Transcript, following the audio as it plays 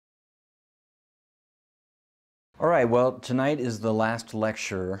All right, well, tonight is the last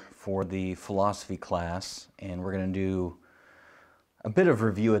lecture for the philosophy class, and we're going to do a bit of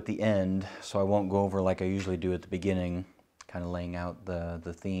review at the end, so I won't go over like I usually do at the beginning, kind of laying out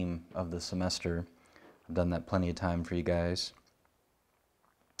the theme of the semester. I've done that plenty of time for you guys.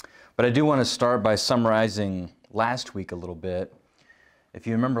 But I do want to start by summarizing last week a little bit. If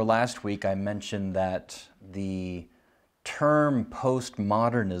you remember last week, I mentioned that the term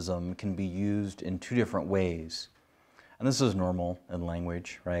postmodernism can be used in two different ways. And this is normal in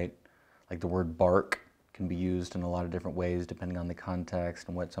language, right? Like the word bark can be used in a lot of different ways depending on the context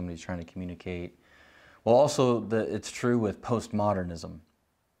and what somebody's trying to communicate. Well, also, it's true with postmodernism.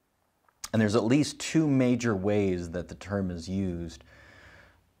 And there's at least two major ways that the term is used.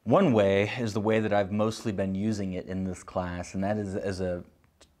 One way is the way that I've mostly been using it in this class, and that is as a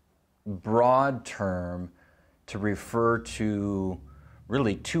broad term to refer to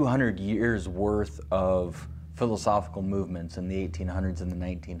really 200 years worth of philosophical movements in the 1800s and the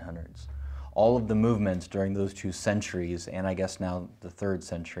 1900s. All of the movements during those two centuries, and I guess now the third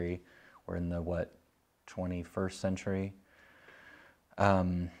century, we're in the, 21st century?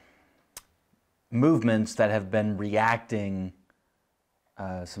 Movements that have been reacting,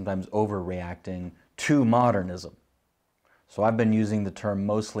 sometimes overreacting, to modernism. So I've been using the term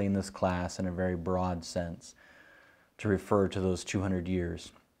mostly in this class in a very broad sense to refer to those 200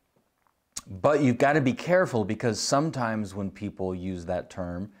 years. But you've got to be careful, because sometimes when people use that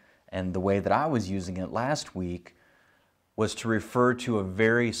term, and the way that I was using it last week was to refer to a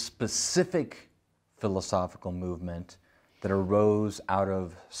very specific philosophical movement that arose out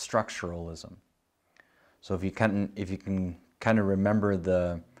of structuralism. So if you can kind of remember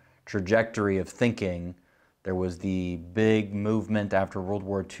the trajectory of thinking, there was the big movement after World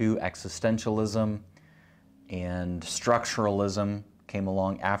War II, existentialism, and structuralism came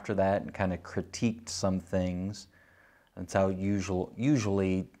along after that and kind of critiqued some things. That's how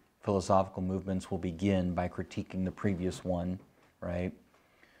usually philosophical movements will begin, by critiquing the previous one, right?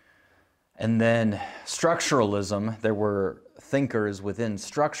 And then structuralism, there were thinkers within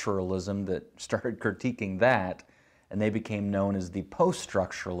structuralism that started critiquing that, and they became known as the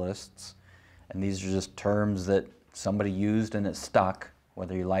post-structuralists. And these are just terms that somebody used and it stuck,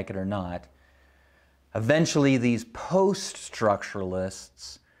 whether you like it or not. Eventually, these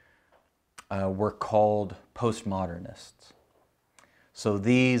post-structuralists were called postmodernists. So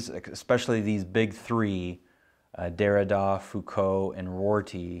these, especially these big three, Derrida, Foucault, and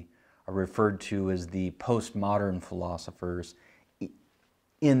Rorty, are referred to as the postmodern philosophers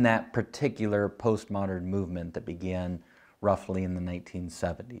in that particular postmodern movement that began roughly in the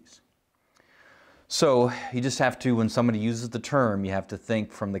 1970s. So you just have to, when somebody uses the term, you have to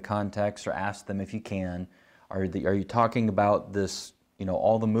think from the context, or ask them if you can, are you talking about this,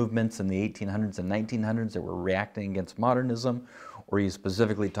 all the movements in the 1800s and 1900s that were reacting against modernism, or are you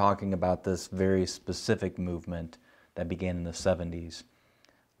specifically talking about this very specific movement that began in the 70s,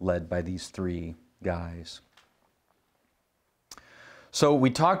 led by these three guys? So we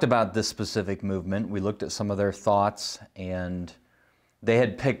talked about this specific movement. We looked at some of their thoughts, and they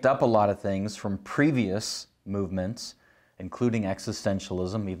had picked up a lot of things from previous movements, including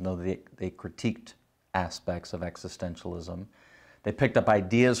existentialism, even though they critiqued aspects of existentialism. They picked up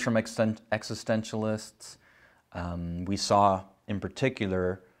ideas from existentialists. We saw in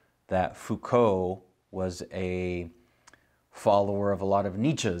particular that Foucault was a follower of a lot of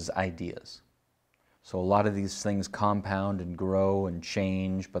Nietzsche's ideas. So a lot of these things compound and grow and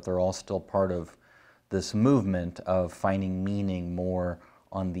change, but they're all still part of this movement of finding meaning more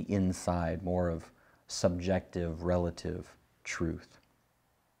on the inside, more of subjective, relative truth.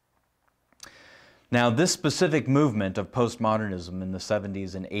 Now, this specific movement of postmodernism in the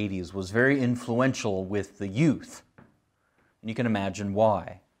 70s and 80s was very influential with the youth. And you can imagine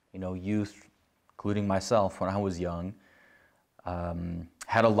why. Youth, including myself when I was young,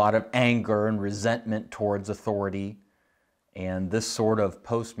 had a lot of anger and resentment towards authority, and this sort of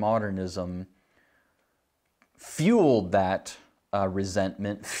postmodernism fueled that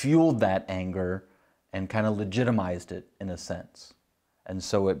resentment, fueled that anger, and kind of legitimized it in a sense. And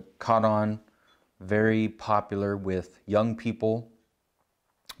so it caught on, very popular with young people.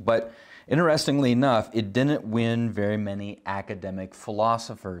 But interestingly enough, it didn't win very many academic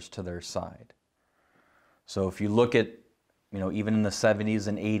philosophers to their side. So if you look at, even in the 70s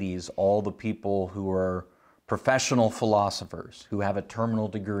and 80s, all the people who are professional philosophers, who have a terminal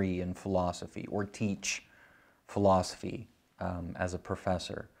degree in philosophy or teach philosophy as a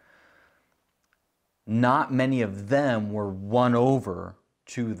professor, not many of them were won over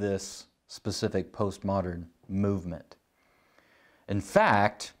to this specific postmodern movement. In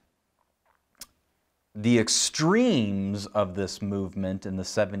fact, the extremes of this movement in the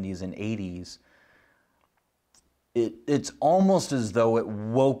 70s and 80s, it's almost as though it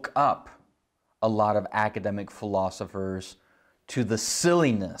woke up a lot of academic philosophers to the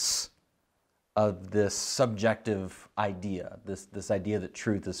silliness of this subjective idea, this idea that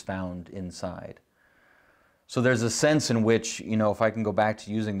truth is found inside. So there's a sense in which, if I can go back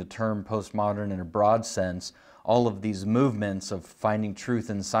to using the term postmodern in a broad sense, all of these movements of finding truth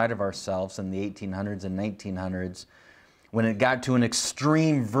inside of ourselves in the 1800s and 1900s, when it got to an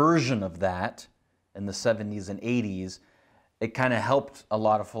extreme version of that in the 70s and 80s, it kind of helped a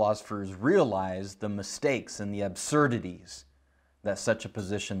lot of philosophers realize the mistakes and the absurdities that such a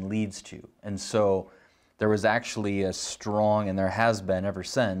position leads to. And so there was actually a strong, and there has been ever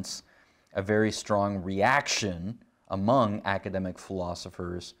since, a very strong reaction among academic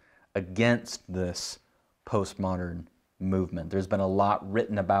philosophers against this postmodern movement. There's been a lot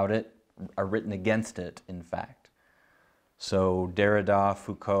written about it, written against it, in fact. So Derrida,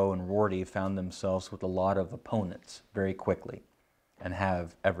 Foucault, and Rorty found themselves with a lot of opponents very quickly, and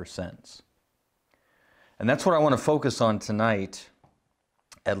have ever since. And that's what I want to focus on tonight,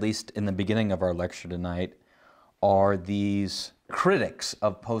 at least in the beginning of our lecture tonight, are these critics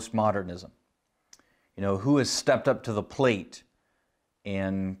of postmodernism. Who has stepped up to the plate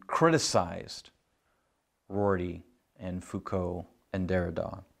and criticized Rorty and Foucault and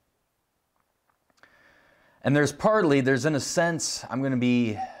Derrida. And there's in a sense, I'm going to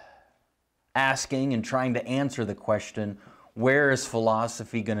be asking and trying to answer the question, where is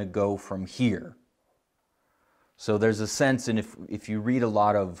philosophy going to go from here? So there's a sense, and if you read a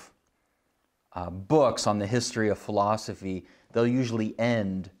lot of books on the history of philosophy, they'll usually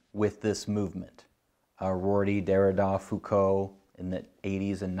end with this movement. Rorty, Derrida, Foucault, in the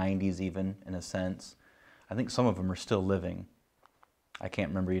 80s and 90s even, in a sense. I think some of them are still living. I can't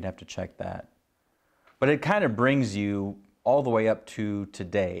remember, you'd have to check that. But it kind of brings you all the way up to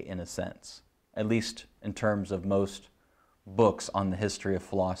today, in a sense. At least in terms of most books on the history of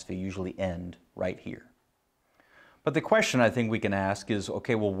philosophy usually end right here. But the question I think we can ask is,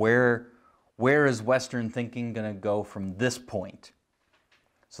 okay, well, where is Western thinking going to go from this point?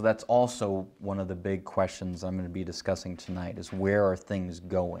 So that's also one of the big questions I'm going to be discussing tonight, is where are things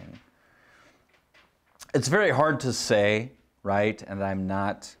going? It's very hard to say, right? And I'm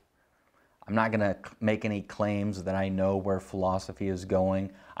not going to make any claims that I know where philosophy is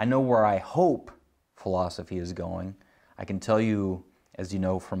going. I know where I hope philosophy is going. I can tell you, as you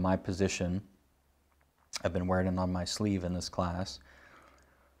know from my position, I've been wearing it on my sleeve in this class.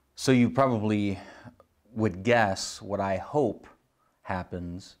 So you probably would guess what I hope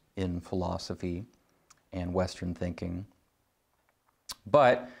happens in philosophy and Western thinking.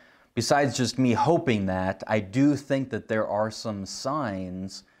 But besides just me hoping that, I do think that there are some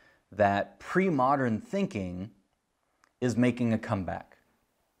signs that pre-modern thinking is making a comeback.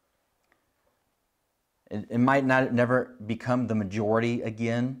 It might never become the majority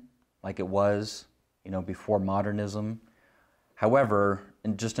again, like it was, before modernism. However,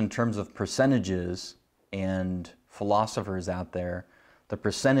 just in terms of percentages and philosophers out there, the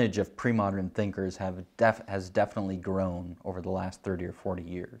percentage of pre-modern thinkers has definitely grown over the last 30 or 40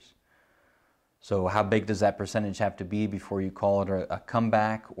 years. So how big does that percentage have to be before you call it a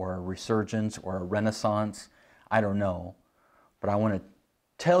comeback or a resurgence or a renaissance? I don't know. But I want to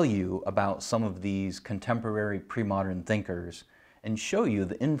tell you about some of these contemporary pre-modern thinkers and show you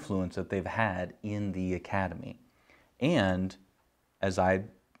the influence that they've had in the academy. And, as I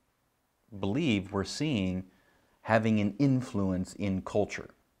believe we're seeing, having an influence in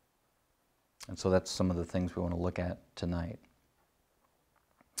culture. And so that's some of the things we want to look at tonight.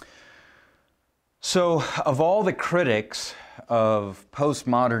 So, of all the critics of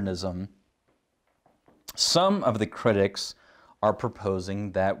postmodernism, some of the critics are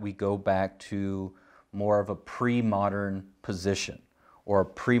proposing that we go back to more of a pre-modern position or a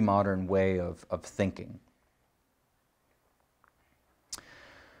pre-modern way of thinking.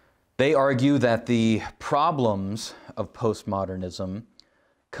 They argue that the problems of postmodernism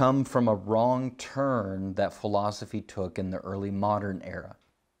come from a wrong turn that philosophy took in the early modern era.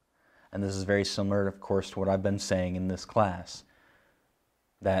 And this is very similar, of course, to what I've been saying in this class.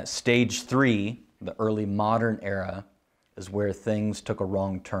 That stage 3, the early modern era, is where things took a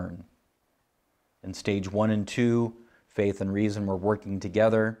wrong turn. In stage 1 and 2, faith and reason were working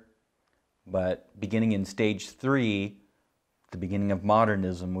together. But beginning in stage 3, the beginning of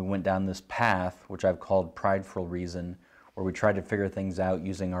modernism, we went down this path, which I've called prideful reason, where we tried to figure things out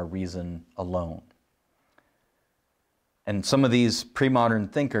using our reason alone. And some of these pre-modern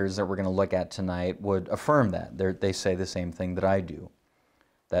thinkers that we're going to look at tonight would affirm that. They say the same thing that I do.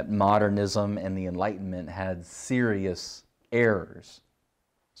 that modernism and the Enlightenment had serious errors.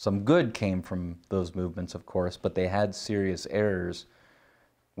 Some good came from those movements, of course, but they had serious errors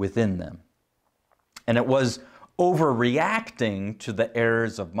within them. And it was overreacting to the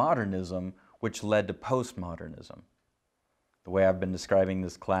errors of modernism which led to postmodernism. The way I've been describing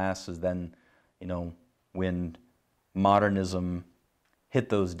this class is then, when modernism hit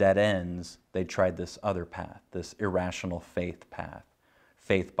those dead ends, they tried this other path, this irrational faith path,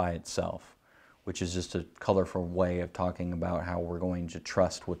 faith by itself, which is just a colorful way of talking about how we're going to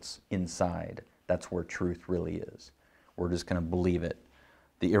trust what's inside. That's where truth really is. We're just going to believe it.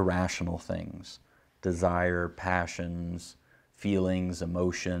 The irrational things, desire, passions, feelings,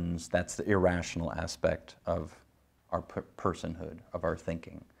 emotions, that's the irrational aspect of our personhood, of our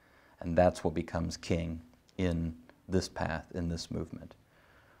thinking. And that's what becomes king in this path, in this movement,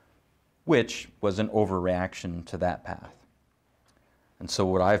 which was an overreaction to that path. And so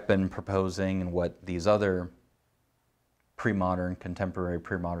what I've been proposing and what these other contemporary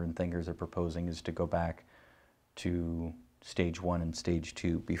pre-modern thinkers are proposing is to go back to stage 1 and stage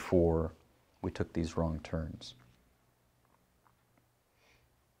 2 before we took these wrong turns.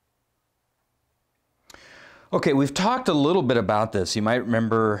 Okay, we've talked a little bit about this. You might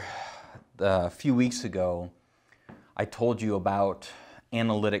remember a few weeks ago I told you about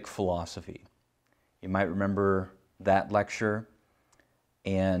analytic philosophy. You might remember that lecture.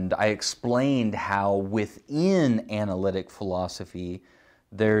 And I explained how within analytic philosophy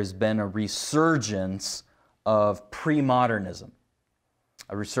there's been a resurgence of premodernism.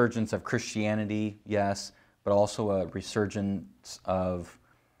 A resurgence of Christianity, yes, but also a resurgence of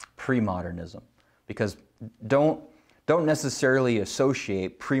premodernism. Because don't necessarily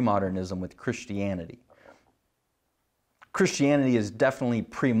associate premodernism with Christianity. Christianity is definitely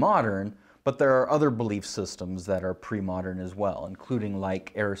pre-modern, but there are other belief systems that are pre-modern as well, including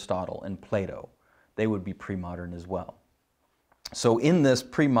like Aristotle and Plato. They would be pre-modern as well. So in this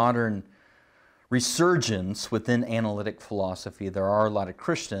pre-modern resurgence within analytic philosophy, there are a lot of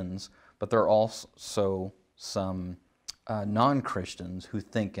Christians, but there are also some non-Christians who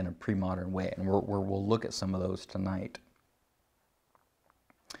think in a pre-modern way, and we'll look at some of those tonight.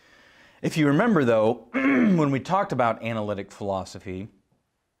 If you remember, though, when we talked about analytic philosophy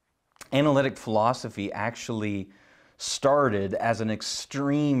actually started as an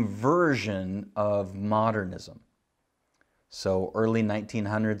extreme version of modernism. So early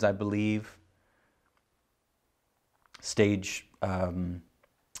 1900s, I believe, stage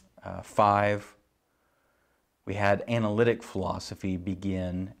 5, we had analytic philosophy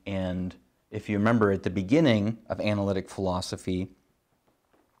begin, and if you remember at the beginning of analytic philosophy,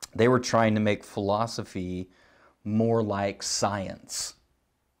 they were trying to make philosophy more like science.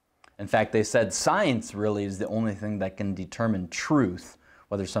 In fact, they said science really is the only thing that can determine truth,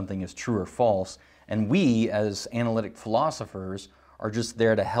 whether something is true or false, and we as analytic philosophers are just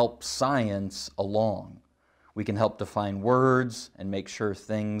there to help science along. We can help define words and make sure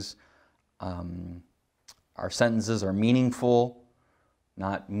things, our sentences are meaningful,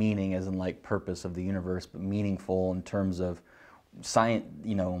 not meaning as in like purpose of the universe, but meaningful in terms of science,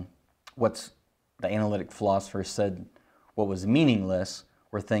 what's the analytic philosophers said what was meaningless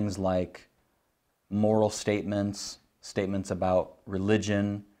were things like moral statements, statements about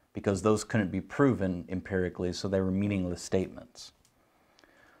religion, because those couldn't be proven empirically, so they were meaningless statements.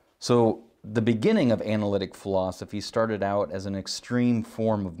 So the beginning of analytic philosophy started out as an extreme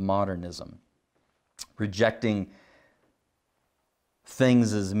form of modernism, rejecting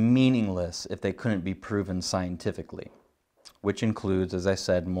things as meaningless if they couldn't be proven scientifically, which includes, as I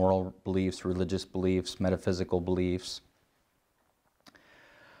said, moral beliefs, religious beliefs, metaphysical beliefs.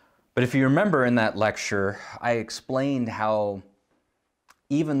 But if you remember in that lecture, I explained how,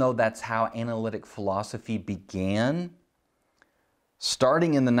 even though that's how analytic philosophy began,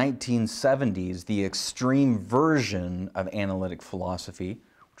 starting in the 1970s, the extreme version of analytic philosophy,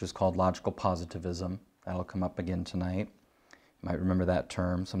 which is called logical positivism, that'll come up again tonight. You might remember that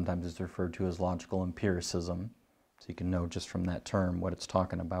term. Sometimes it's referred to as logical empiricism. So you can know just from that term what it's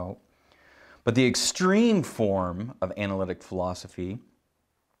talking about. But the extreme form of analytic philosophy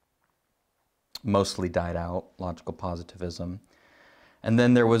mostly died out, logical positivism. And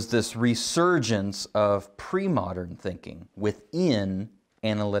then there was this resurgence of pre-modern thinking within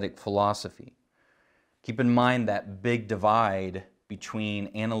analytic philosophy. Keep in mind that big divide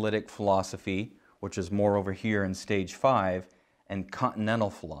between analytic philosophy, which is more over here in stage 5, and continental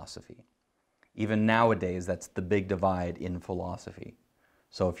philosophy. Even nowadays, that's the big divide in philosophy.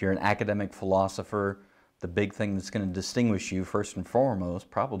 So if you're an academic philosopher, the big thing that's going to distinguish you first and foremost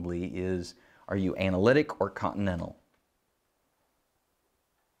probably is, are you analytic or continental?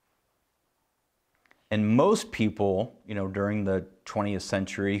 And most people, during the 20th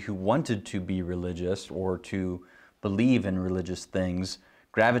century who wanted to be religious or to believe in religious things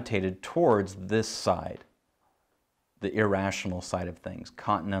gravitated towards this side, the irrational side of things,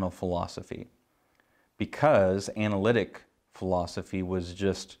 continental philosophy, because analytic philosophy was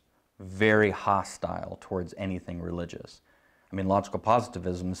just very hostile towards anything religious. I mean, logical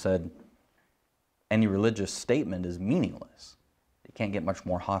positivism said any religious statement is meaningless. You can't get much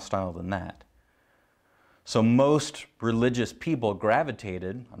more hostile than that. So most religious people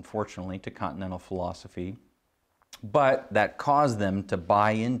gravitated, unfortunately, to continental philosophy, but that caused them to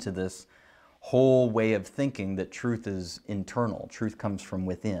buy into this whole way of thinking that truth is internal, truth comes from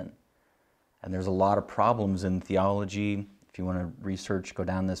within. And there's a lot of problems in theology. If you want to research, go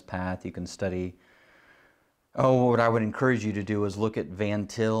down this path, you can study. What I would encourage you to do is look at Van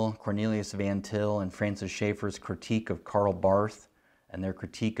Til, Cornelius Van Til, and Francis Schaeffer's critique of Karl Barth and their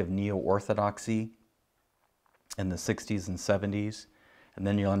critique of neo-orthodoxy in the 60s and 70s. And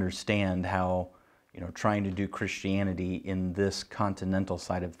then you'll understand how, trying to do Christianity in this continental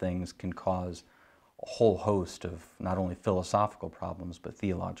side of things can cause a whole host of not only philosophical problems, but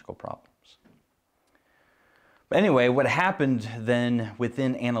theological problems. But anyway, what happened then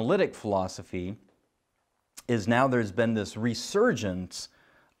within analytic philosophy is now there's been this resurgence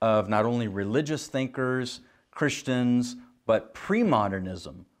of not only religious thinkers, Christians, but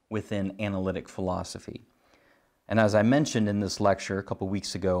premodernism within analytic philosophy. And as I mentioned in this lecture a couple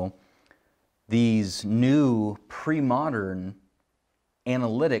weeks ago, these new pre-modern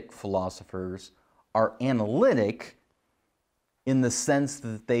analytic philosophers are analytic in the sense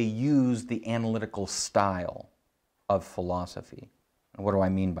that they use the analytical style of philosophy. And what do I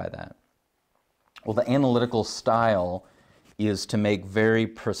mean by that? Well, the analytical style is to make very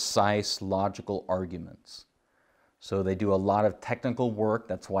precise logical arguments. So they do a lot of technical work.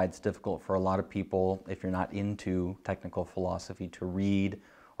 That's why it's difficult for a lot of people, if you're not into technical philosophy, to read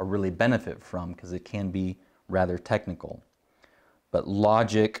or really benefit from, because it can be rather technical. But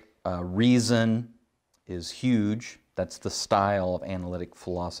logic, reason is huge. That's the style of analytic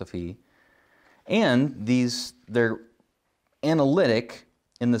philosophy. And they're analytic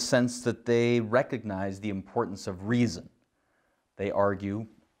in the sense that they recognize the importance of reason. They argue,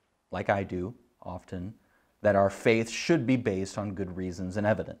 like I do often, that our faith should be based on good reasons and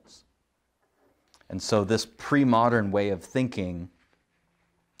evidence. And so this pre-modern way of thinking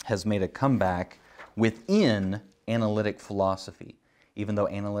has made a comeback within analytic philosophy. Even though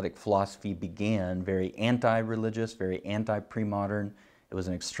analytic philosophy began very anti-religious, very anti-pre-modern, it was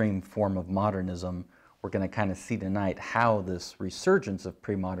an extreme form of modernism. We're going to kind of see tonight how this resurgence of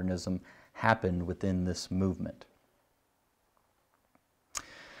pre-modernism happened within this movement.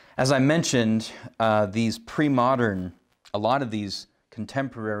 As I mentioned, these pre-modern, a lot of these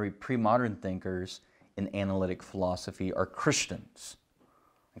contemporary pre-modern thinkers in analytic philosophy are Christians,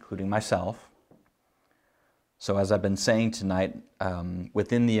 including myself. So as I've been saying tonight,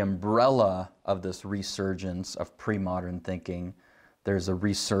 within the umbrella of this resurgence of pre-modern thinking, there's a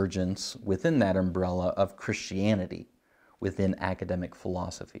resurgence within that umbrella of Christianity within academic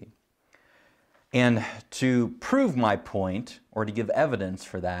philosophy. And to prove my point, or to give evidence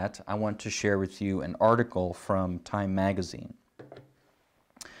for that, I want to share with you an article from Time magazine.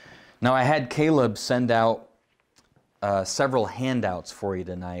 Now, I had Caleb send out several handouts for you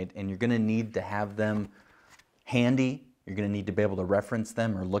tonight, and you're going to need to have them handy. You're going to need to be able to reference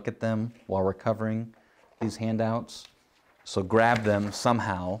them or look at them while we're covering these handouts. So grab them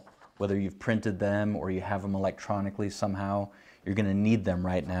somehow, whether you've printed them or you have them electronically somehow. You're going to need them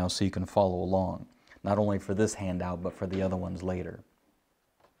right now so you can follow along, not only for this handout, but for the other ones later.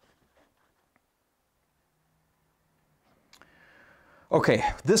 Okay,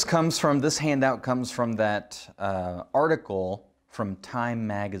 this handout comes from that article from Time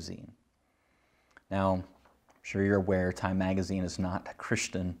magazine. Now, I'm sure you're aware Time magazine is not a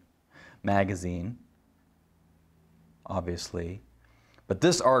Christian magazine, obviously. But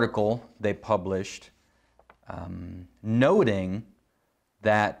this article they published noting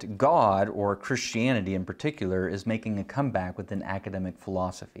that God, or Christianity in particular, is making a comeback within academic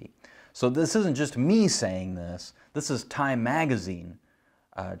philosophy. So this isn't just me saying this. This is Time magazine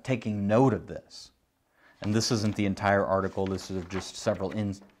taking note of this. And this isn't the entire article. This is just several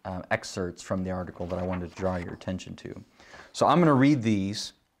excerpts from the article that I wanted to draw your attention to. So I'm going to read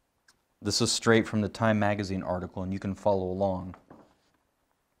these. This is straight from the Time magazine article, and you can follow along.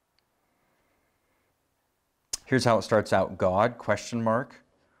 Here's how it starts out. God, ?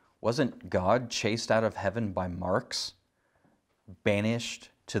 Wasn't God chased out of heaven by Marx, banished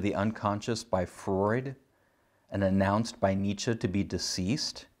to the unconscious by Freud, and announced by Nietzsche to be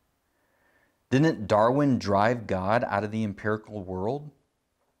deceased? Didn't Darwin drive God out of the empirical world?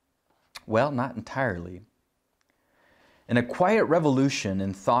 Well, not entirely. In a quiet revolution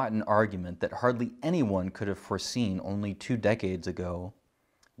in thought and argument that hardly anyone could have foreseen only 2 decades ago,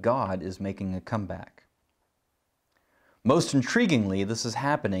 God is making a comeback. Most intriguingly, this is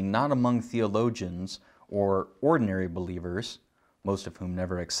happening not among theologians or ordinary believers, most of whom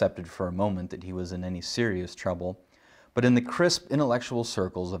never accepted for a moment that he was in any serious trouble, but in the crisp intellectual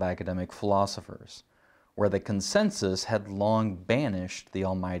circles of academic philosophers, where the consensus had long banished the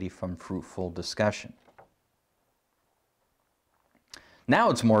Almighty from fruitful discussion. Now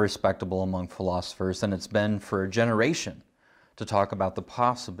it's more respectable among philosophers than it's been for a generation to talk about the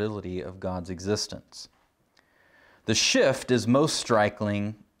possibility of God's existence. The shift is most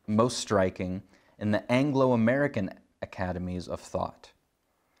striking in the Anglo-American academies of thought,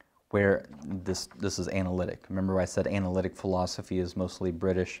 where this is analytic. Remember I said analytic philosophy is mostly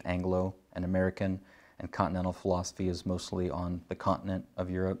British, Anglo, and American, and continental philosophy is mostly on the continent of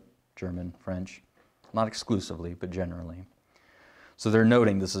Europe, German, French. Not exclusively, but generally. So they're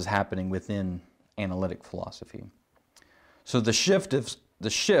noting this is happening within analytic philosophy. So the shift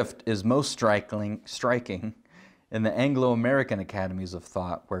is most striking in the Anglo-American academies of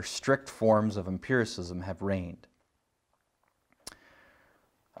thought, where strict forms of empiricism have reigned.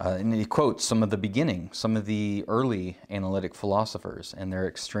 And he quotes some of the early analytic philosophers and their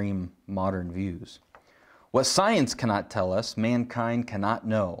extreme modern views. "What science cannot tell us, mankind cannot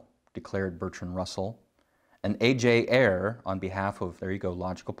know," declared Bertrand Russell. And A.J. Hare, on behalf of, there you go,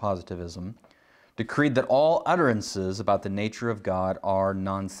 logical positivism, decreed that all utterances about the nature of God are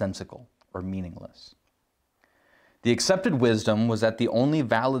nonsensical or meaningless. The accepted wisdom was that the only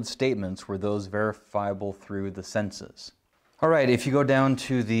valid statements were those verifiable through the senses. All right, if you go down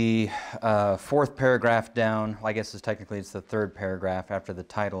to the 4th paragraph down, well, I guess technically it's the 3rd paragraph after the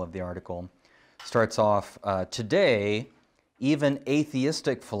title of the article, starts off, today, even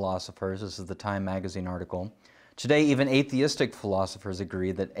atheistic philosophers, this is the Time magazine article, today even atheistic philosophers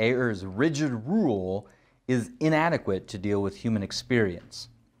agree that Hare's rigid rule is inadequate to deal with human experience.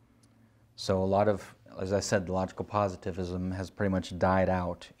 So a lot of, as I said, logical positivism has pretty much died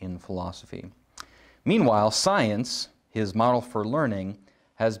out in philosophy. Meanwhile, science, his model for learning,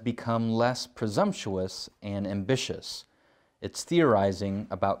 has become less presumptuous and ambitious. It's theorizing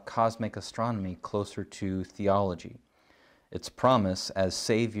about cosmic astronomy closer to theology. Its promise as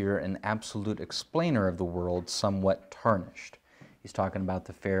savior and absolute explainer of the world somewhat tarnished. He's talking about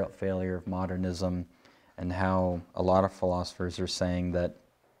the failure of modernism and how a lot of philosophers are saying that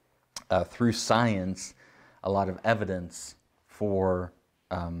through science, a lot of evidence for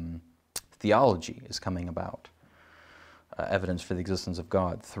theology is coming about. Evidence for the existence of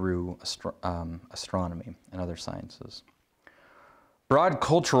God through astronomy and other sciences. Broad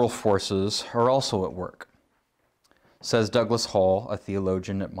cultural forces are also at work. Says Douglas Hall, a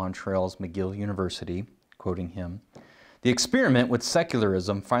theologian at Montreal's McGill University, quoting him, "The experiment with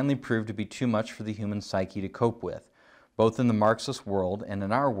secularism finally proved to be too much for the human psyche to cope with. Both in the Marxist world and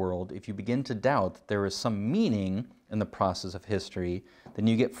in our world, if you begin to doubt that there is some meaning in the process of history, then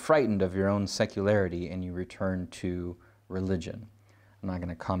you get frightened of your own secularity and you return to religion." I'm not going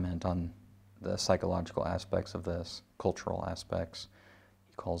to comment on the psychological aspects of this, cultural aspects,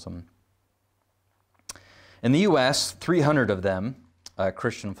 he calls them. In the U.S., 300 of them,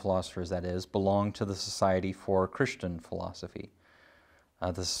 Christian philosophers that is, belong to the Society for Christian Philosophy,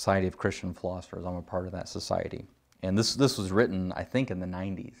 the Society of Christian Philosophers. I'm a part of that society. And this was written, I think, in the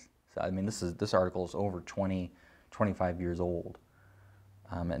 90s. So, I mean, this article is over 25 years old.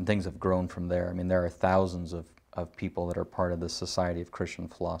 And things have grown from there. I mean, there are thousands of people that are part of the Society of Christian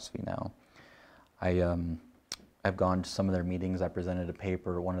Philosophy now. I've gone to some of their meetings. I presented a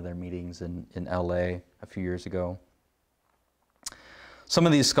paper at one of their meetings in LA a few years ago. Some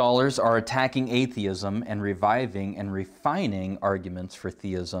of these scholars are attacking atheism and reviving and refining arguments for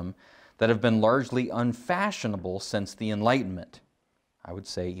theism that have been largely unfashionable since the Enlightenment. I would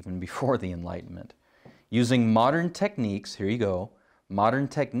say even before the Enlightenment. Using modern techniques, here you go, modern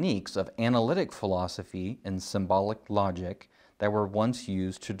techniques of analytic philosophy and symbolic logic that were once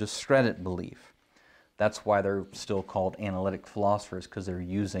used to discredit belief. That's why they're still called analytic philosophers, because they're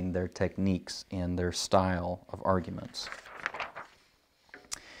using their techniques and their style of arguments.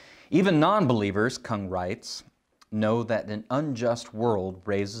 Even non-believers, Kung writes, know that an unjust world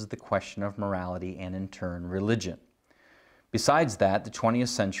raises the question of morality and, in turn, religion. Besides that, the 20th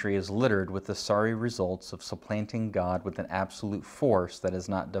century is littered with the sorry results of supplanting God with an absolute force that is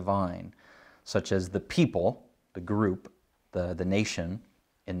not divine, such as the people, the group, the nation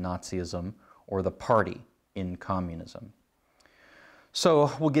in Nazism, or the party in communism.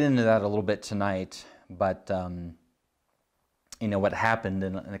 So we'll get into that a little bit tonight, but you know, what happened,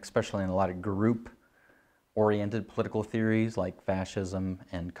 and especially in a lot of group-oriented political theories like fascism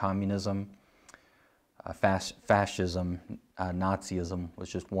and communism. Fascism, Nazism was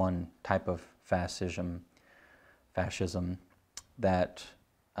just one type of fascism that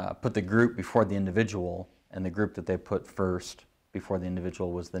put the group before the individual, and the group that they put first before the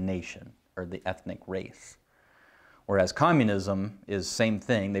individual was the nation or the ethnic race. Whereas communism is the same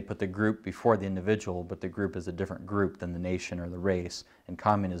thing. They put the group before the individual, but the group is a different group than the nation or the race. In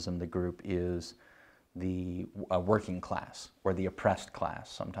communism, the group is the working class or the oppressed class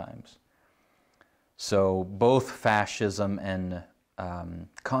sometimes. So both fascism and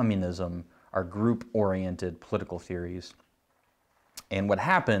communism are group-oriented political theories. And what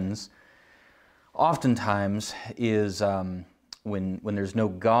happens oftentimes is when there's no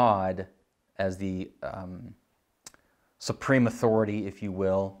God as the supreme authority, if you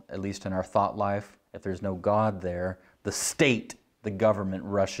will, at least in our thought life, if there's no God there, the state, the government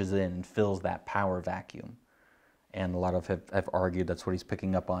rushes in and fills that power vacuum. And a lot of have argued that's what he's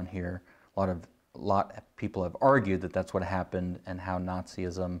picking up on here. A lot of people have argued that that's what happened, and how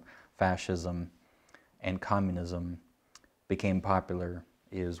Nazism, fascism, and communism became popular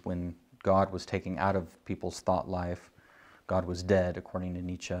is when God was taken out of people's thought life. God was dead, according to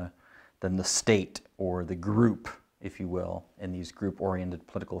Nietzsche. Then the state, or the group, if you will, in these group-oriented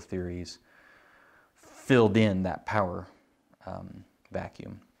political theories, filled in that power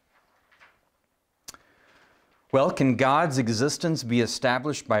vacuum. Well, can God's existence be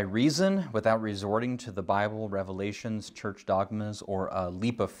established by reason without resorting to the Bible, revelations, church dogmas, or a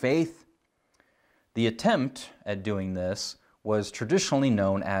leap of faith? The attempt at doing this was traditionally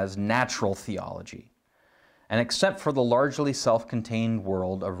known as natural theology. And except for the largely self-contained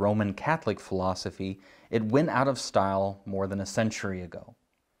world of Roman Catholic philosophy, it went out of style more than a century ago,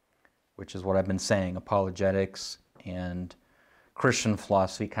 which is what I've been saying. Apologetics and Christian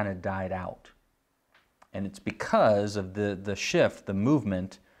philosophy kind of died out. And it's because of the shift, the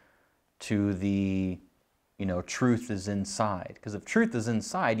movement to the, truth is inside. Because if truth is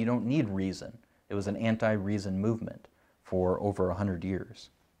inside, you don't need reason. It was an anti-reason movement for over 100 years.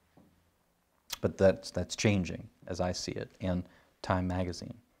 But that's changing, as I see it, and Time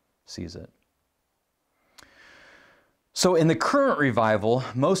magazine sees it. So in the current revival,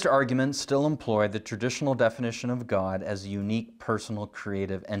 most arguments still employ the traditional definition of God as a unique, personal,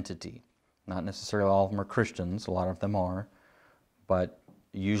 creative entity. Not necessarily all of them are Christians, a lot of them are, but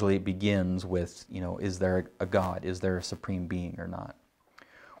usually it begins with, is there a God? Is there a supreme being or not?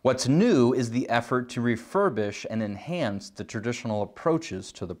 What's new is the effort to refurbish and enhance the traditional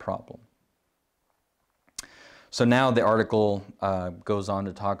approaches to the problem. So now the article goes on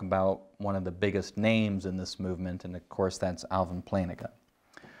to talk about one of the biggest names in this movement, and of course that's Alvin Plantinga.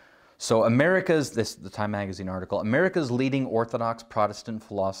 So the Time magazine article, America's leading Orthodox Protestant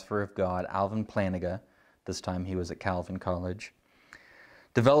philosopher of God, Alvin Plantinga, this time he was at Calvin College,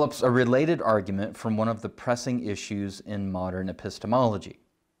 develops a related argument from one of the pressing issues in modern epistemology.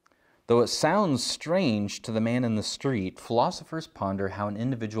 Though it sounds strange to the man in the street, philosophers ponder how an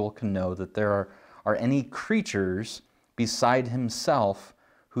individual can know that there are any creatures beside himself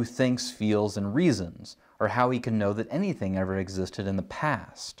who thinks, feels, and reasons, or how he can know that anything ever existed in the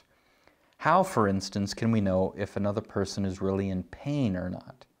past. How, for instance, can we know if another person is really in pain or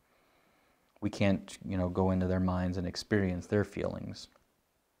not? We can't, go into their minds and experience their feelings.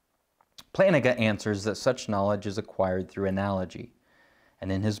 Plantinga answers that such knowledge is acquired through analogy,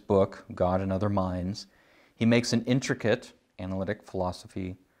 and in his book, God and Other Minds, he makes an intricate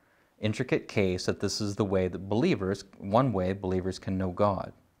case that this is the way that one way believers can know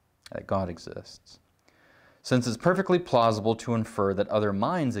God, that God exists. Since it's perfectly plausible to infer that other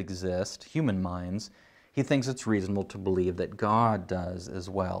minds exist, human minds, he thinks it's reasonable to believe that God does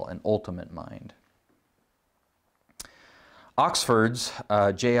as well, an ultimate mind. Oxford's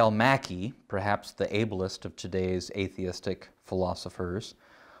J.L. Mackie, perhaps the ablest of today's atheistic philosophers,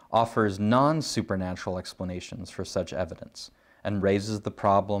 offers non-supernatural explanations for such evidence, and raises the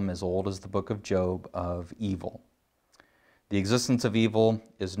problem as old as the book of Job of evil. The existence of evil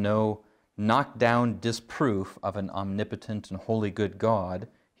is no knockdown disproof of an omnipotent and wholly good God,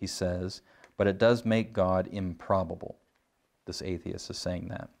 he says, but it does make God improbable. This atheist is saying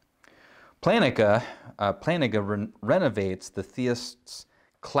that. Plantinga renovates the theist's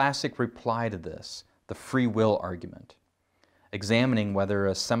classic reply to this, the free will argument, examining whether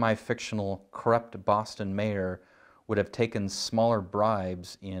a semi-fictional corrupt Boston mayor would have taken smaller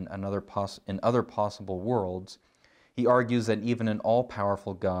bribes in other possible worlds. He argues that even an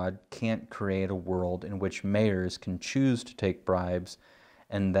all-powerful God can't create a world in which mayors can choose to take bribes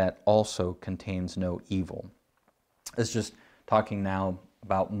and that also contains no evil. It's just talking now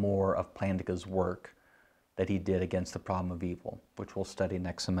about more of Plantinga's work that he did against the problem of evil, which we'll study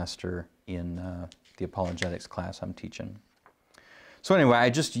next semester in the apologetics class I'm teaching. So anyway, I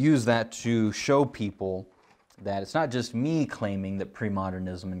just use that to show people that it's not just me claiming that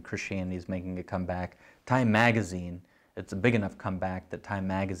premodernism and Christianity is making a comeback. Time magazine, it's a big enough comeback that Time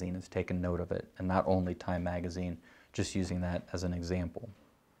magazine has taken note of it, and not only Time magazine, just using that as an example.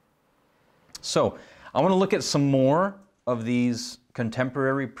 So I want to look at some more of these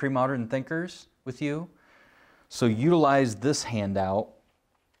contemporary premodern thinkers with you. So utilize this handout.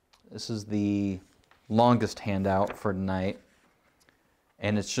 This is the longest handout for tonight,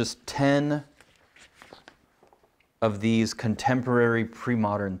 and it's just 10 of these contemporary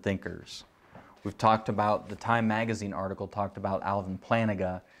premodern thinkers. We've talked about, the Time magazine article talked about Alvin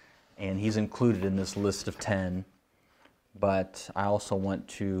Plantinga, and he's included in this list of 10, but I also want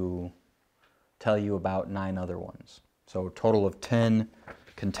to tell you about 9 other ones. So a total of 10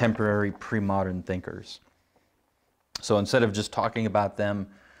 contemporary premodern thinkers. So instead of just talking about them,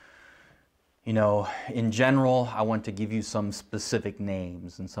 you know, in general, I want to give you some specific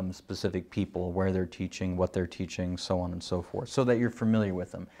names and some specific people, where they're teaching, what they're teaching, so on and so forth, so that you're familiar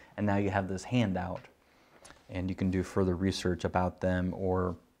with them. And now you have this handout, and you can do further research about them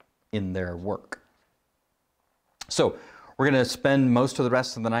or in their work. So we're going to spend most of the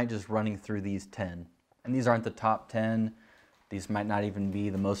rest of the night just running through these 10. And these aren't the top 10. These might not even be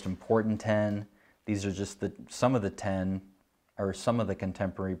the most important 10. These are just some of the 10, or some of the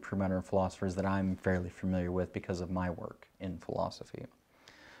contemporary premodern philosophers that I'm fairly familiar with because of my work in philosophy.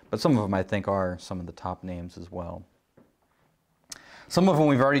 But some of them I think are some of the top names as well. Some of them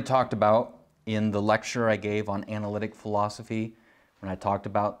we've already talked about in the lecture I gave on analytic philosophy. When I talked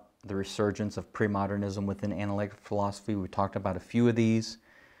about the resurgence of premodernism within analytic philosophy, we talked about a few of these,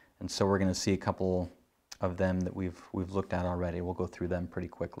 and so we're going to see a couple of them that we've looked at already. We'll go through them pretty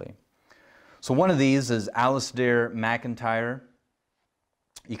quickly. So one of these is Alasdair MacIntyre.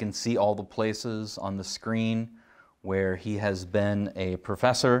 You can see all the places on the screen where he has been a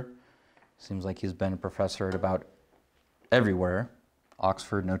professor. Seems like he's been a professor at about everywhere.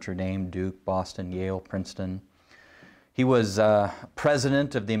 Oxford, Notre Dame, Duke, Boston, Yale, Princeton. He was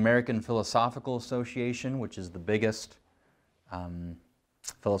president of the American Philosophical Association, which is the biggest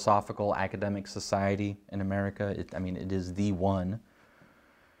philosophical academic society in America. It is the one.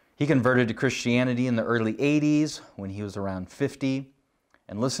 He converted to Christianity in the early 80s when he was around 50.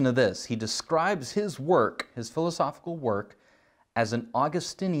 And listen to this. He describes his work, his philosophical work, as an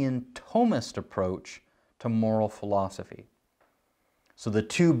Augustinian Thomist approach to moral philosophy. So the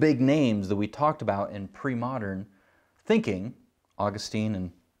two big names that we talked about in pre-modern thinking, Augustine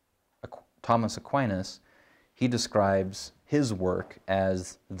and Thomas Aquinas, he describes his work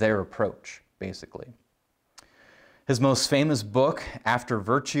as their approach, basically. His most famous book, After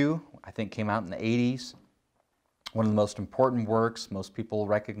Virtue, I think came out in the 80s. One of the most important works, most people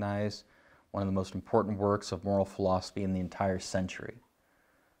recognize, one of the most important works of moral philosophy in the entire century.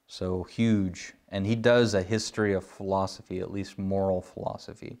 So huge. And he does a history of philosophy, at least moral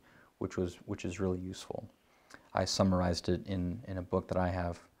philosophy, which is really useful. I summarized it in a book that I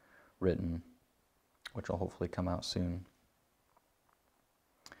have written, which will hopefully come out soon.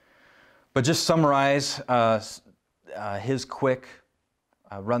 But just summarize his quick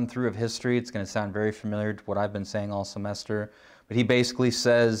run through of history. It's going to sound very familiar to what I've been saying all semester. But he basically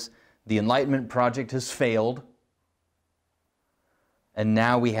says the Enlightenment project has failed, and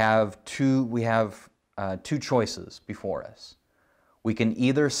now we have two choices before us. We can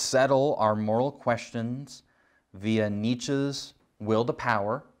either settle our moral questions via Nietzsche's will to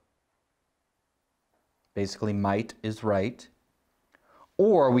power, basically might is right,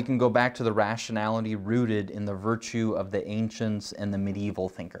 or we can go back to the rationality rooted in the virtue of the ancients and the medieval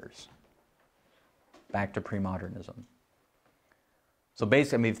thinkers. Back to premodernism. So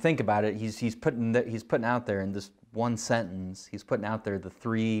basically, if you think about it, he's putting out there in this one sentence, he's putting out there the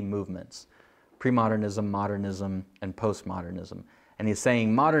three movements: premodernism, modernism, and postmodernism. And he's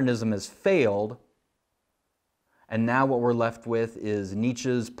saying modernism has failed, and now what we're left with is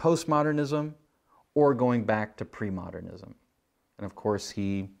Nietzsche's postmodernism or going back to premodernism. And of course,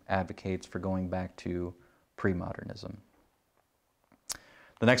 he advocates for going back to premodernism.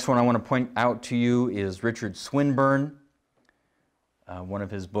 The next one I want to point out to you is Richard Swinburne. One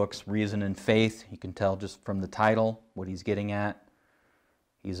of his books, Reason and Faith. You can tell just from the title what he's getting at.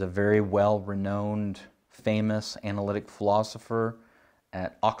 He's a very well-renowned, famous analytic philosopher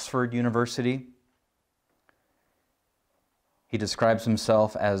at Oxford University. He describes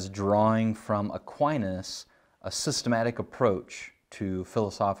himself as drawing from Aquinas a systematic approach to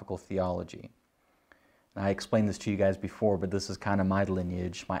philosophical theology. And I explained this to you guys before, but this is kind of my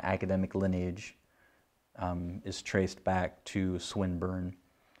lineage. My academic lineage is traced back to Swinburne.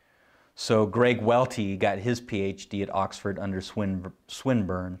 So Greg Welty got his PhD at Oxford under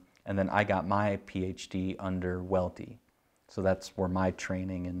Swinburne, and then I got my PhD under Welty. So that's where my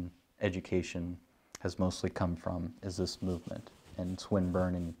training and education has mostly come from, is this movement, and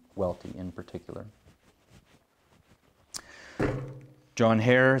Swinburne and Welty in particular. John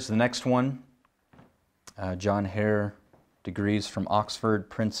Hare is the next one. John Hare, degrees from Oxford,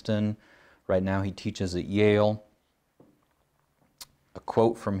 Princeton. Right now he teaches at Yale. A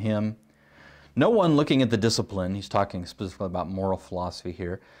quote from him: "No one looking at the discipline," he's talking specifically about moral philosophy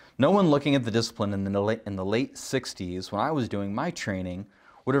here, "no one looking at the discipline in the late 60s, when I was doing my training,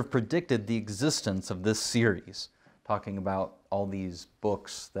 would have predicted the existence of this series," talking about all these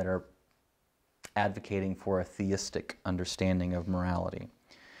books that are advocating for a theistic understanding of morality.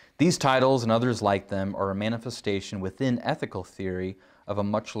 "These titles and others like them are a manifestation within ethical theory of a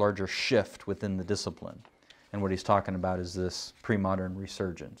much larger shift within the discipline." And what he's talking about is this premodern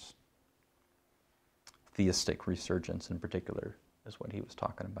resurgence. Theistic resurgence in particular is what he was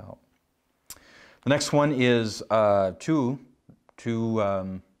talking about. The next one is two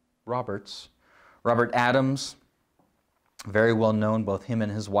Roberts. Robert Adams, very well known, both him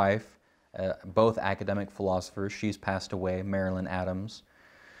and his wife, both academic philosophers. She's passed away, Marilyn Adams.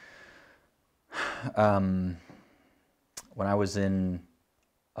 When I was in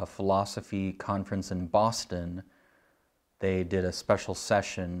a philosophy conference in Boston, they did a special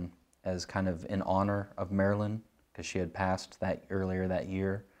session as kind of in honor of Marilyn, because she had passed earlier that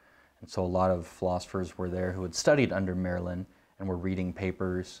year. And so a lot of philosophers were there who had studied under Marilyn and were reading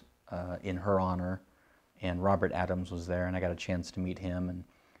papers in her honor. And Robert Adams was there, and I got a chance to meet him and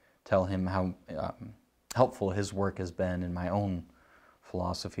tell him how helpful his work has been in my own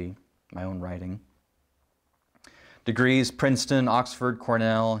philosophy, my own writing. Degrees: Princeton, Oxford,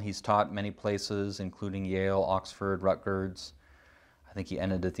 Cornell. He's taught many places, including Yale, Oxford, Rutgers. I think he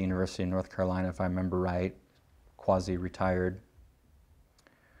ended at the University of North Carolina, if I remember right, quasi-retired.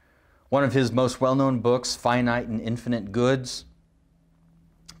 One of his most well-known books, Finite and Infinite Goods,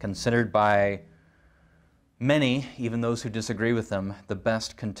 considered by many, even those who disagree with them, the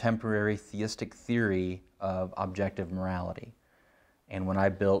best contemporary theistic theory of objective morality. And when I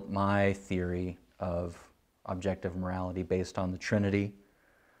built my theory of objective morality based on the Trinity,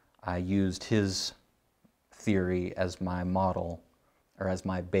 I used his theory as my model, or as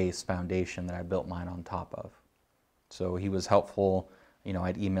my base foundation that I built mine on top of. So he was helpful. You know,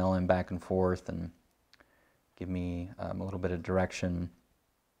 I'd email him back and forth and give me a little bit of direction.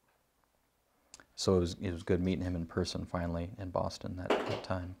 So it was good meeting him in person finally in Boston that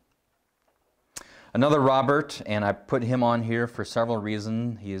time. Another Robert, and I put him on here for several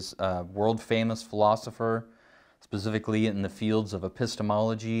reasons. He is a world-famous philosopher, specifically in the fields of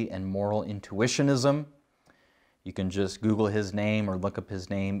epistemology and moral intuitionism. You can just Google his name or look up his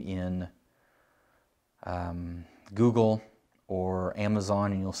name in Google or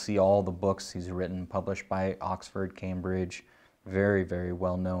Amazon, and you'll see all the books he's written, published by Oxford, Cambridge. Very, very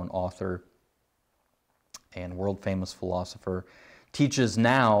well-known author and world-famous philosopher. Teaches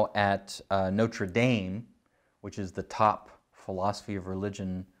now at Notre Dame, which is the top philosophy of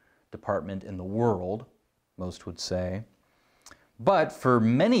religion department in the world, most would say. But for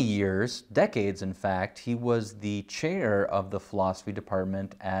many years, decades in fact, he was the chair of the philosophy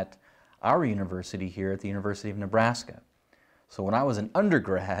department at our university here at the University of Nebraska. So when I was an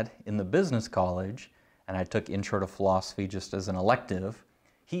undergrad in the business college, and I took Intro to Philosophy just as an elective,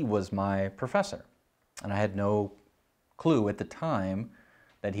 he was my professor. And I had no clue at the time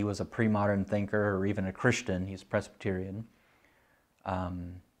that he was a pre-modern thinker or even a Christian. He's Presbyterian.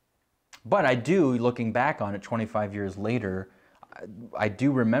 But I do, looking back on it 25 years later, I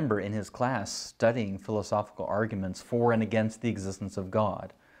do remember in his class studying philosophical arguments for and against the existence of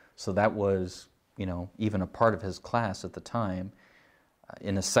God. So that was, you know, even a part of his class at the time.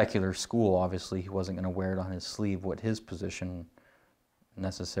 In a secular school, obviously, he wasn't going to wear it on his sleeve what his position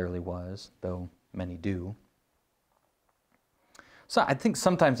necessarily was, though many do. So I think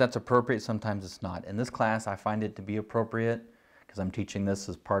sometimes that's appropriate, sometimes it's not. In this class, I find it to be appropriate because I'm teaching this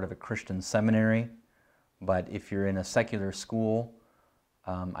as part of a Christian seminary. But if you're in a secular school,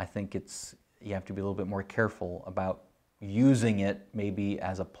 I think you have to be a little bit more careful about using it maybe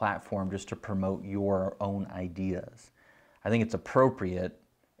as a platform just to promote your own ideas. I think it's appropriate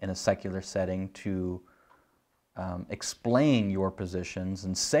in a secular setting to explain your positions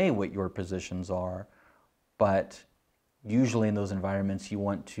and say what your positions are, but usually in those environments you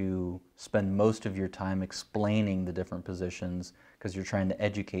want to spend most of your time explaining the different positions because you're trying to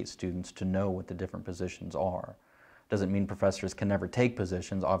educate students to know what the different positions are. Doesn't mean professors can never take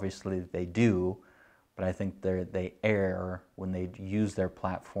positions, obviously they do, but I think they err when they use their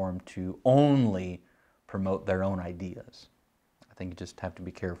platform to only promote their own ideas. I think you just have to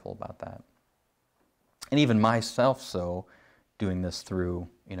be careful about that. And even myself, so doing this through,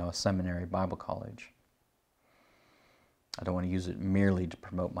 a seminary Bible college. I don't want to use it merely to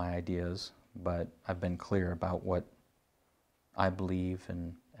promote my ideas, but I've been clear about what I believe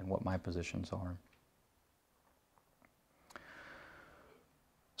and what my positions are.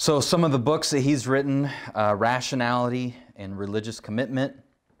 So some of the books that he's written, Rationality and Religious Commitment.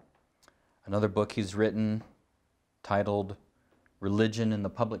 Another book he's written titled Religion in the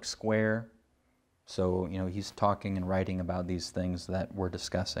Public Square. So, he's talking and writing about these things that we're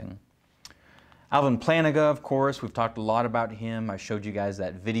discussing. Alvin Plantinga, of course, we've talked a lot about him. I showed you guys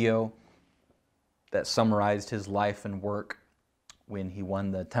that video that summarized his life and work when he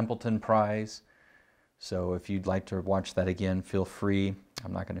won the Templeton Prize. So if you'd like to watch that again, feel free.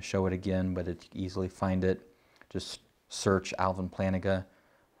 I'm not going to show it again, but you can easily find it. Just search Alvin Plantinga,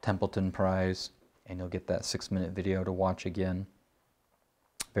 Templeton Prize, and you'll get that 6-minute video to watch again.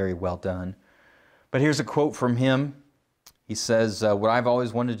 Very well done. But here's a quote from him. He says, what I've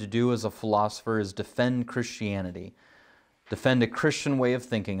always wanted to do as a philosopher is defend Christianity, defend a Christian way of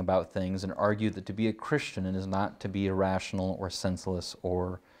thinking about things, and argue that to be a Christian is not to be irrational or senseless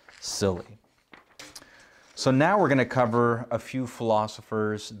or silly. So now we're going to cover a few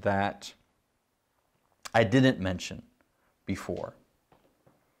philosophers that I didn't mention before.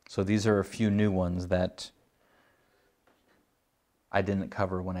 So these are a few new ones that I didn't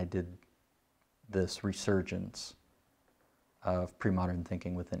cover when I did this resurgence of premodern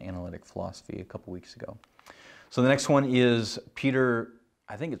thinking within analytic philosophy a couple weeks ago. So the next one is Peter,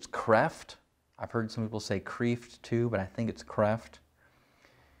 I think it's Kreeft. I've heard some people say Kreeft too, but I think it's Kreeft.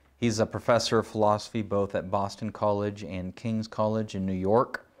 He's a professor of philosophy both at Boston College and King's College in New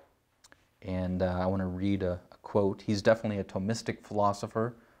York. And I want to read a quote. He's definitely a Thomistic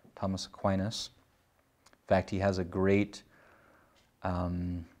philosopher, Thomas Aquinas. In fact, he has a great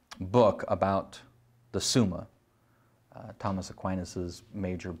book about the Summa, Thomas Aquinas'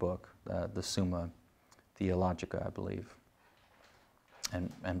 major book, the Summa Theologica, I believe.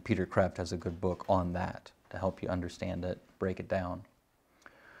 And Peter Kreeft has a good book on that to help you understand it, break it down.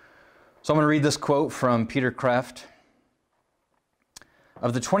 So I'm going to read this quote from Peter Kreeft.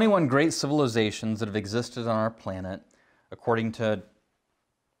 Of the 21 great civilizations that have existed on our planet, according to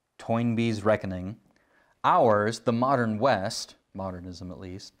Toynbee's reckoning, ours, the modern West, modernism at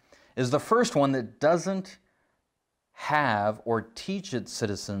least, is the first one that doesn't have or teach its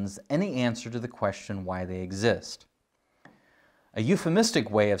citizens any answer to the question why they exist. A euphemistic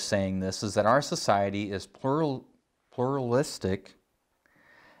way of saying this is that our society is pluralistic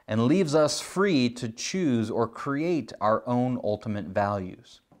and leaves us free to choose or create our own ultimate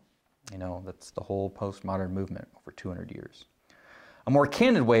values. That's the whole postmodern movement over 200 years. A more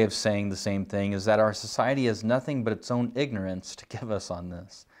candid way of saying the same thing is that our society has nothing but its own ignorance to give us on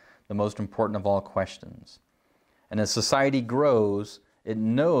this, the most important of all questions. And as society grows, it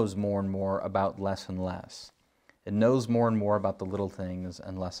knows more and more about less and less. It knows more and more about the little things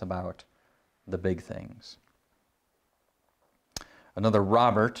and less about the big things. Another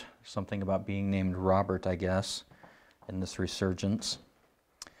Robert, something about being named Robert, I guess, in this resurgence.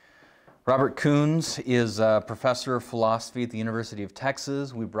 Robert Koons is a professor of philosophy at the University of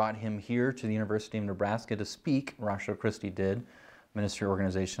Texas. We brought him here to the University of Nebraska to speak. Ratio Christi did, ministry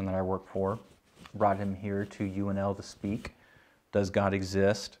organization that I work for. Brought him here to UNL to speak. Does God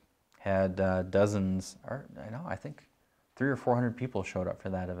Exist? Had dozens, or I think 300 or 400 people showed up for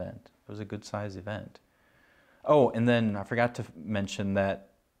that event. It was a good-sized event. Oh, and then I forgot to mention that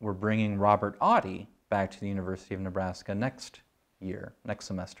we're bringing Robert Audi back to the University of Nebraska next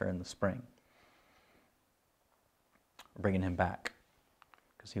semester in the spring. We're bringing him back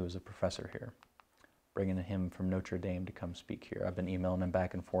because he was a professor here. Bringing him from Notre Dame to come speak here. I've been emailing him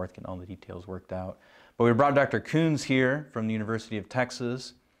back and forth, getting all the details worked out. But we brought Dr. Koons here from the University of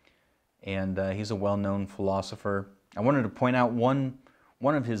Texas, and he's a well-known philosopher. I wanted to point out one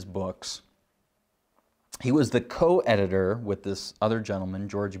of his books. He was the co-editor with this other gentleman,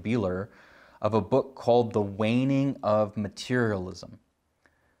 George Beeler, of a book called The Waning of Materialism.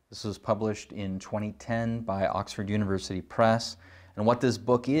 This was published in 2010 by Oxford University Press. And what this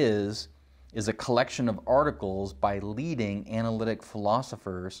book is a collection of articles by leading analytic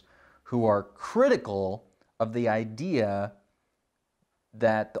philosophers who are critical of the idea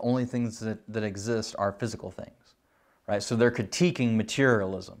that the only things that exist are physical things. right? So they're critiquing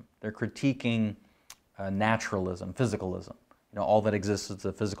materialism. They're critiquing naturalism, physicalism. You know, all that exists is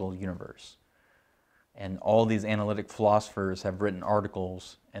the physical universe. And all these analytic philosophers have written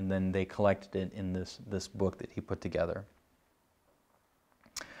articles, and then they collected it in this book that he put together.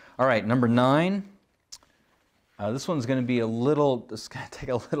 All right, number 9. This one's going to be it's going to take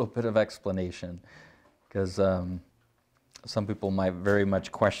a little bit of explanation, because some people might very much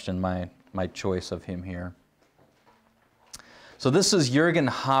question my choice of him here. So this is Jürgen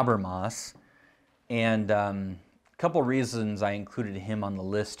Habermas, and a couple reasons I included him on the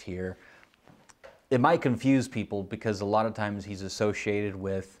list here. It might confuse people because a lot of times he's associated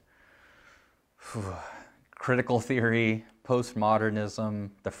with critical theory,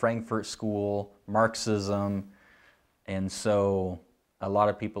 postmodernism, the Frankfurt School, Marxism, and so a lot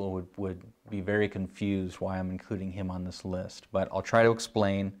of people would be very confused why I'm including him on this list. But I'll try to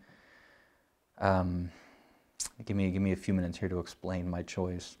explain. Give me a few minutes here to explain my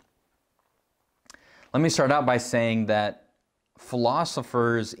choice. Let me start out by saying that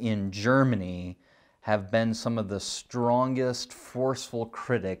philosophers in Germany have been some of the strongest, forceful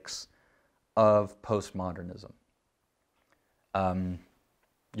critics of postmodernism. Jürgen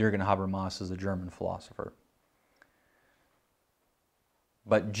Habermas is a German philosopher.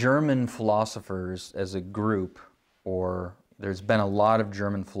 But German philosophers as a group, or there's been a lot of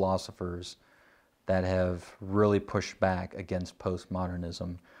German philosophers that have really pushed back against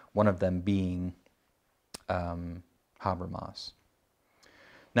postmodernism, one of them being Habermas.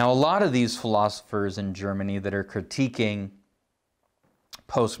 Now, a lot of these philosophers in Germany that are critiquing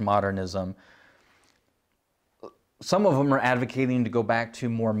postmodernism, some of them are advocating to go back to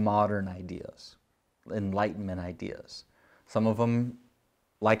more modern ideas, Enlightenment ideas. Some of them,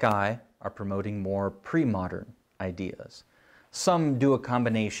 like I, are promoting more pre-modern ideas. Some do a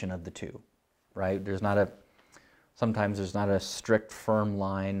combination of the two, right? Sometimes there's not a strict, firm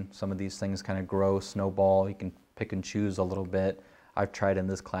line. Some of these things kind of grow, snowball. You can pick and choose a little bit. I've tried in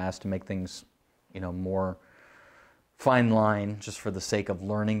this class to make things, more fine line just for the sake of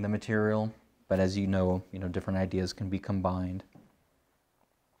learning the material. But as you know, different ideas can be combined.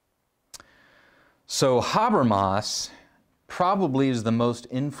 So Habermas probably is the most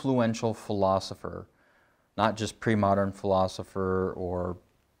influential philosopher, not just pre-modern philosopher or,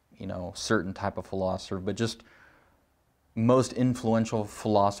 certain type of philosopher, but just most influential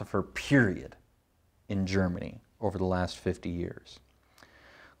philosopher, period, in Germany over the last 50 years.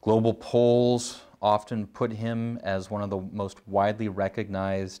 Global polls often put him as one of the most widely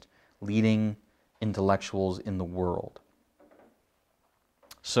recognized leading intellectuals in the world.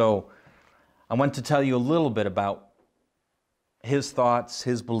 So I want to tell you a little bit about his thoughts,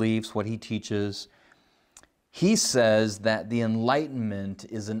 his beliefs, what he teaches. He says that the Enlightenment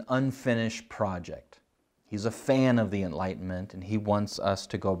is an unfinished project. He's a fan of the Enlightenment, and he wants us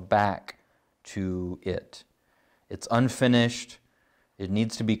to go back to it. It's unfinished. It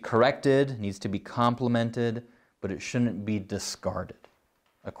needs to be corrected, needs to be complemented, but it shouldn't be discarded,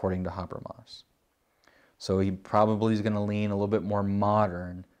 according to Habermas. So he probably is going to lean a little bit more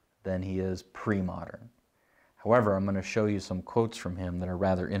modern than he is pre-modern. However, I'm going to show you some quotes from him that are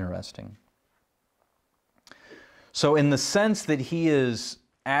rather interesting. So in the sense that he is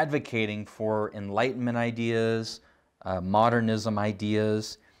advocating for Enlightenment ideas, modernism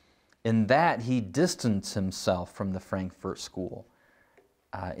ideas, in that he distanced himself from the Frankfurt School.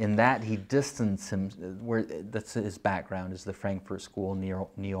 In that he distanced him, that's his background, is the Frankfurt School,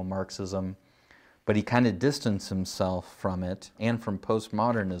 neo-Marxism, but he kind of distanced himself from it and from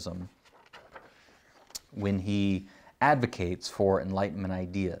postmodernism when he advocates for Enlightenment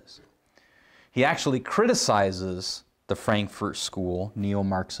ideas. He actually criticizes the Frankfurt School,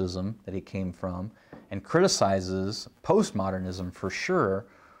 neo-Marxism that he came from, and criticizes postmodernism for sure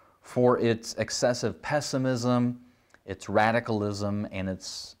for its excessive pessimism, its radicalism, and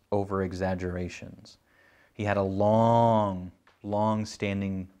its over-exaggerations. He had a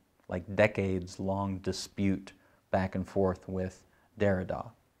long-standing, like decades-long dispute back and forth with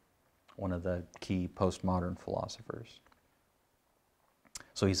Derrida, one of the key postmodern philosophers.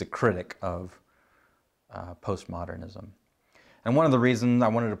 So he's a critic of postmodernism. And one of the reasons I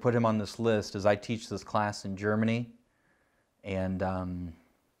wanted to put him on this list is I teach this class in Germany, and I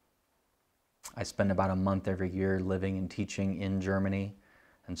spend about a month every year living and teaching in Germany,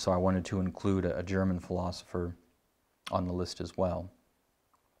 and so I wanted to include a German philosopher on the list as well.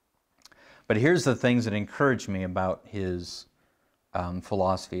 But here's the things that encouraged me about his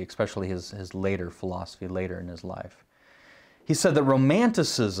philosophy, especially his later philosophy, later in his life. He said that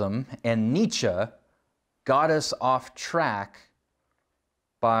Romanticism and Nietzsche got us off track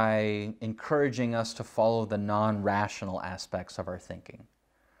by encouraging us to follow the non-rational aspects of our thinking.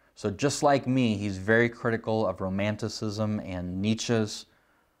 So just like me, he's very critical of Romanticism and Nietzsche's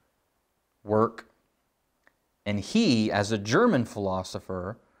work. And he, as a German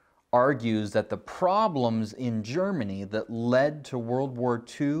philosopher, argues that the problems in Germany that led to World War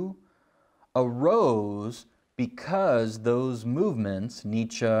II arose because those movements,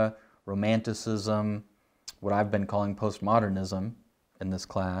 Nietzsche, Romanticism, what I've been calling postmodernism in this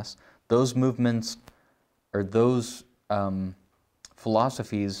class, those movements, or those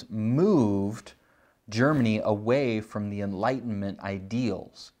philosophies moved Germany away from the Enlightenment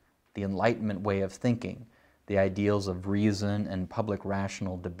ideals, the Enlightenment way of thinking, the ideals of reason and public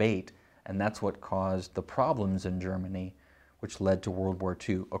rational debate, and that's what caused the problems in Germany, which led to World War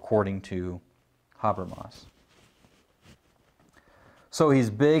II, according to Habermas. So he's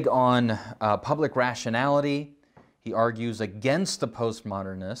big on public rationality. He argues against the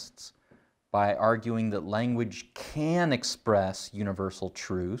postmodernists by arguing that language can express universal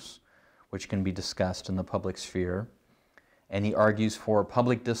truths, which can be discussed in the public sphere. And he argues for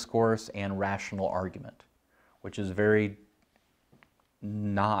public discourse and rational argument, which is very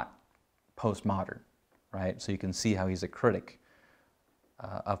not postmodern, right? So you can see how he's a critic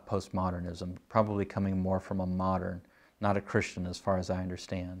of postmodernism, probably coming more from a modern, not a Christian as far as I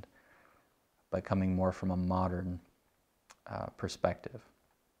understand, but coming more from a modern perspective.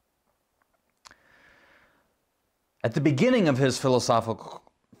 At the beginning of his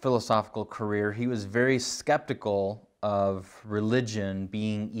philosophical career, he was very skeptical of religion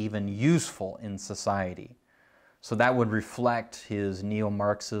being even useful in society. So that would reflect his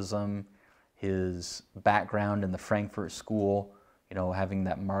neo-Marxism, his background in the Frankfurt School, you know, having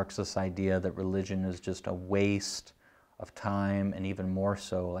that Marxist idea that religion is just a waste of time, and even more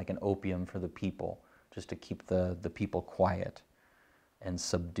so like an opium for the people, just to keep the people quiet and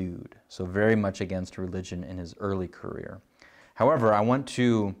subdued. So very much against religion in his early career. However, I want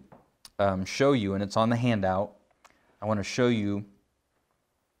to show you, and it's on the handout, I want to show you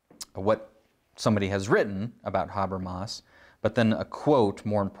what somebody has written about Habermas, but then a quote,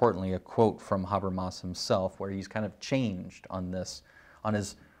 more importantly, a quote from Habermas himself, where he's kind of changed on this, on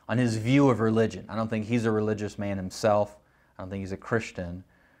his view of religion. I don't think he's a religious man himself. I don't think he's a Christian,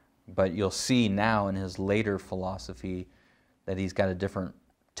 but you'll see now in his later philosophy that he's got a different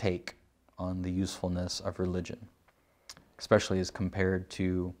take on the usefulness of religion, especially as compared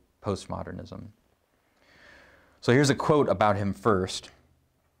to postmodernism. So here's a quote about him first.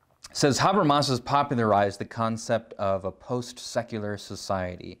 It says, Habermas has popularized the concept of a post-secular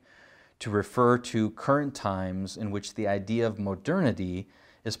society to refer to current times in which the idea of modernity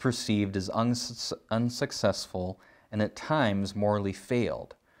is perceived as unsuccessful and at times morally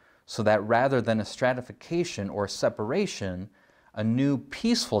failed, so that rather than a stratification or separation, a new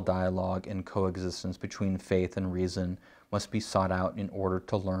peaceful dialogue and coexistence between faith and reason must be sought out in order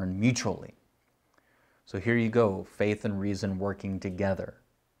to learn mutually. So here you go, faith and reason working together.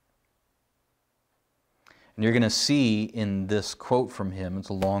 And you're going to see in this quote from him, it's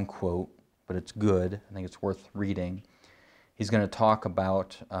a long quote, but it's good, I think it's worth reading. He's going to talk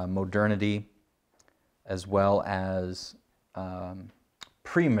about modernity as well as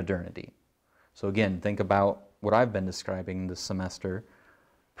pre-modernity. So again, think about what I've been describing this semester,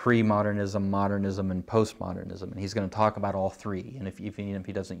 pre-modernism, modernism, and postmodernism. And he's going to talk about all three. And even if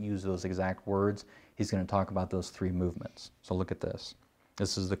he doesn't use those exact words, he's going to talk about those three movements. So look at this.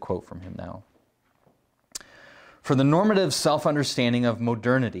 This is the quote from him now. For the normative self-understanding of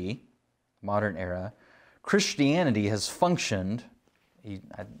modernity, modern era, Christianity has functioned,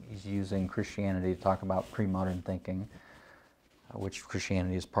 he's using Christianity to talk about pre-modern thinking, which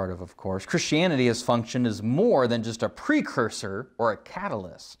Christianity is part of course. Christianity has functioned as more than just a precursor or a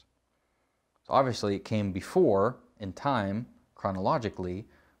catalyst. So obviously it came before in time, chronologically,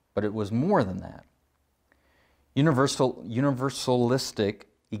 but it was more than that. Universalistic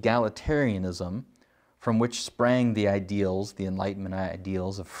egalitarianism, from which sprang the ideals, the Enlightenment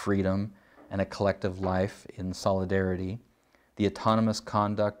ideals of freedom and a collective life in solidarity, the autonomous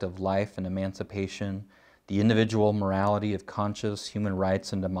conduct of life and emancipation, the individual morality of conscious human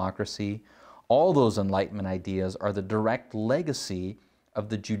rights and democracy, all those Enlightenment ideas are the direct legacy of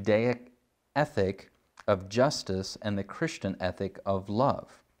the Judaic ethic of justice and the Christian ethic of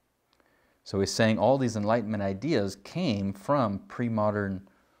love. So he's saying all these Enlightenment ideas came from pre-modern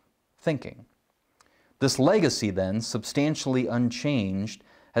thinking. This legacy then, substantially unchanged,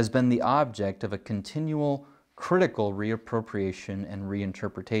 has been the object of a continual critical reappropriation and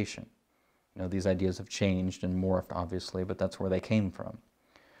reinterpretation. You know, these ideas have changed and morphed, obviously, but that's where they came from.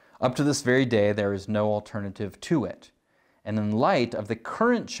 Up to this very day, there is no alternative to it, And in light of the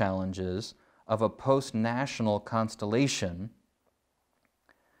current challenges of a post-national constellation,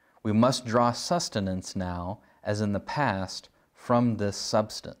 we must draw sustenance now, as in the past, from this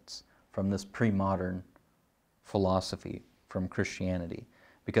substance, from this pre-modern philosophy, from Christianity,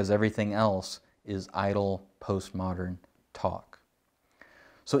 because everything else is idle postmodern talk.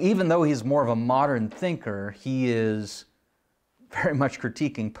 So even though he's more of a modern thinker, he is very much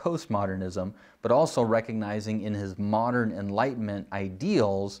critiquing postmodernism, but also recognizing in his modern Enlightenment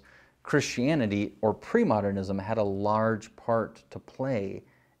ideals, Christianity or premodernism had a large part to play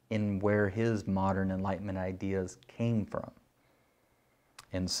in where his modern Enlightenment ideas came from,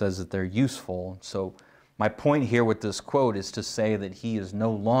 and says that they're useful. So my point here with this quote is to say that he is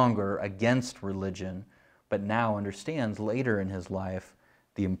no longer against religion, but now understands later in his life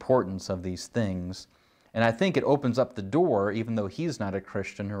the importance of these things. And I think it opens up the door, even though he's not a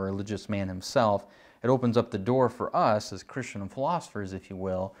Christian or a religious man himself, it opens up the door for us as Christian philosophers, if you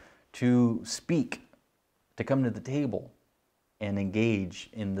will, to speak, to come to the table and engage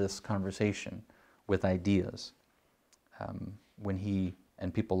in this conversation with ideas when he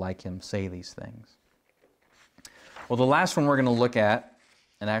and people like him say these things. Well, the last one we're going to look at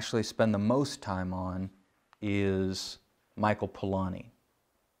and actually spend the most time on is Michael Polanyi.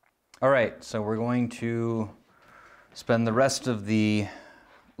 All right, so we're going to spend the rest of the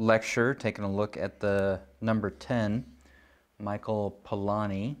lecture taking a look at the number 10, Michael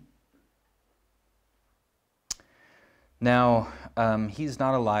Polanyi. Now, he's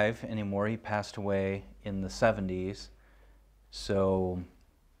not alive anymore. He passed away in the 70s. So,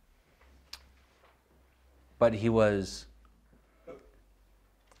 but he was,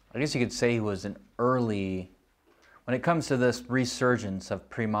 I guess you could say he was an early, when it comes to this resurgence of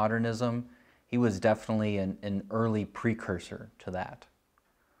premodernism, he was definitely an early precursor to that.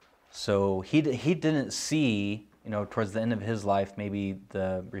 So he didn't see, towards the end of his life, maybe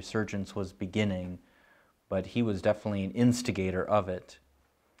the resurgence was beginning, but he was definitely an instigator of it.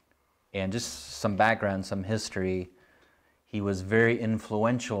 And just some background, some history, he was very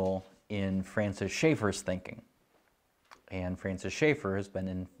influential in Francis Schaeffer's thinking. And Francis Schaeffer has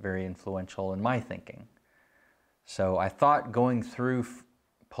been very influential in my thinking. So I thought going through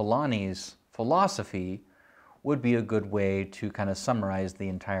Polanyi's philosophy would be a good way to kind of summarize the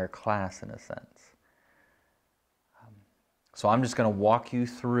entire class in a sense. So I'm just going to walk you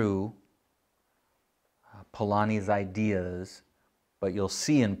through Polanyi's ideas, but you'll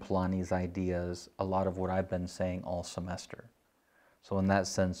see in Polanyi's ideas a lot of what I've been saying all semester. So in that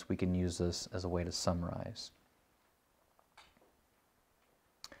sense, we can use this as a way to summarize.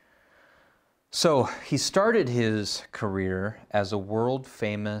 So he started his career as a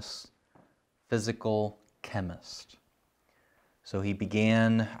world-famous physical chemist. So he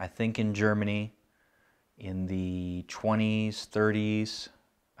began, I think, in Germany in the 20s, 30s,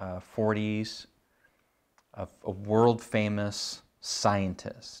 40s, a world-famous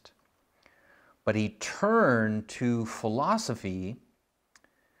scientist. But he turned to philosophy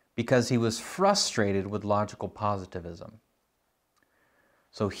because he was frustrated with logical positivism.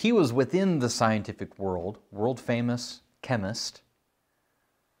 So he was within the scientific world, world-famous chemist,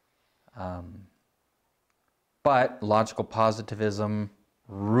 but logical positivism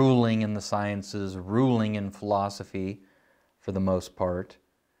ruling in the sciences, ruling in philosophy for the most part.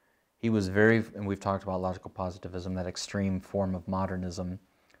 He was and we've talked about logical positivism, that extreme form of modernism,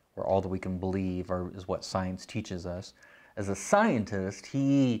 where all that we can believe is what science teaches us. As a scientist,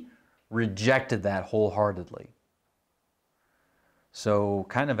 he rejected that wholeheartedly. So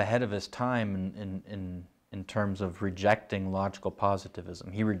kind of ahead of his time in terms of rejecting logical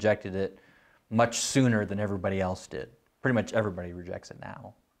positivism. He rejected it much sooner than everybody else did. Pretty much everybody rejects it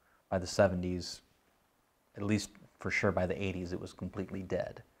now. By the 70s, at least for sure by the 80s, it was completely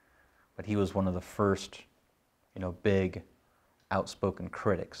dead. But he was one of the first, big outspoken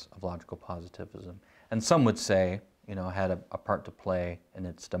critics of logical positivism. And some would say, had a part to play in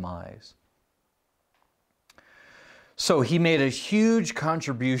its demise. So he made a huge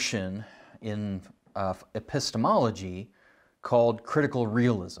contribution in epistemology called critical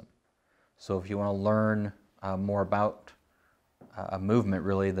realism. So if you want to learn more about a movement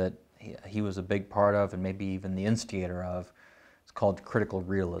really that he was a big part of and maybe even the instigator of, it's called critical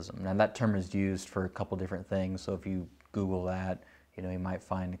realism. Now that term is used for a couple different things, so if you Google that, you might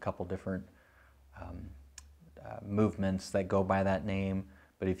find a couple different movements that go by that name.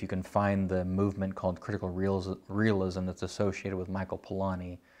 But if you can find the movement called critical realism that's associated with Michael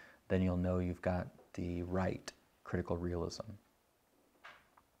Polanyi, then you'll know you've got the right critical realism.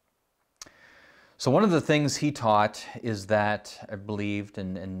 So one of the things he taught is that, I believed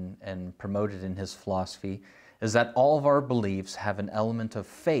and promoted in his philosophy, is that all of our beliefs have an element of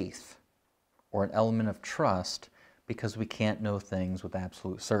faith or an element of trust because we can't know things with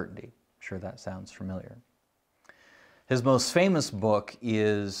absolute certainty. I'm sure that sounds familiar. His most famous book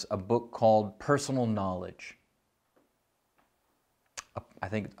is a book called Personal Knowledge. I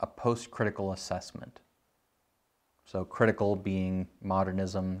think a post-critical assessment. So critical being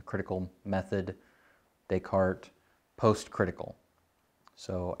modernism, critical method, Descartes, post-critical,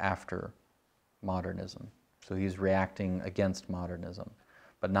 so after modernism. So he's reacting against modernism,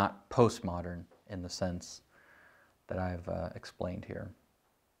 but not postmodern in the sense that I've explained here.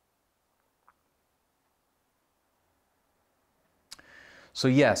 So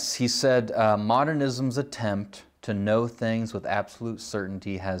yes, he said modernism's attempt to know things with absolute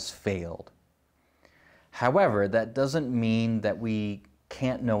certainty has failed. However, that doesn't mean that we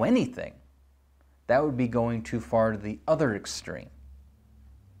can't know anything. That would be going too far to the other extreme.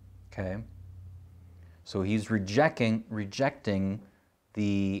 Okay? So he's rejecting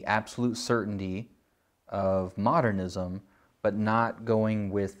the absolute certainty of modernism, but not going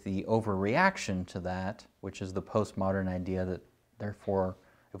with the overreaction to that, which is the postmodern idea that therefore,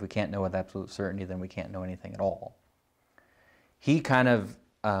 if we can't know with absolute certainty, then we can't know anything at all. He kind of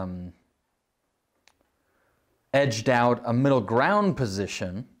edged out a middle ground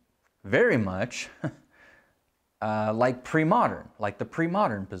position, very much like premodern, like the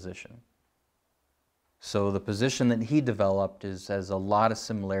premodern position. So the position that he developed has a lot of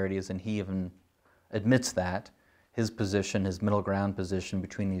similarities, and he even admits that. His position, his middle ground position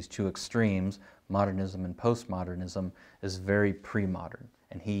between these two extremes, modernism and postmodernism, is very pre-modern.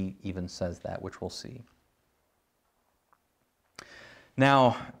 And he even says that, which we'll see.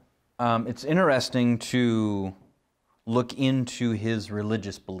 Now, it's interesting to look into his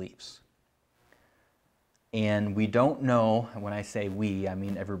religious beliefs. And we don't know, and when I say we, I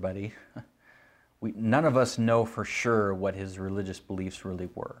mean everybody, none of us know for sure what his religious beliefs really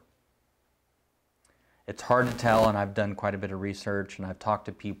were. It's hard to tell, and I've done quite a bit of research, and I've talked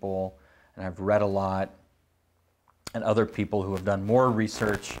to people, and I've read a lot, and other people who have done more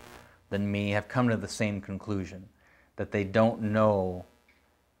research than me have come to the same conclusion, that they don't know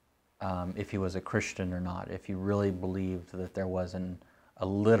if he was a Christian or not, if he really believed that there was a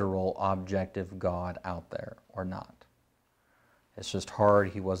literal, objective God out there or not. It's just hard.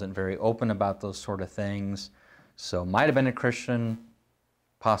 He wasn't very open about those sort of things. So might have been a Christian,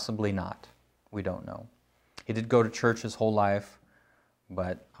 possibly not. We don't know. He did go to church his whole life,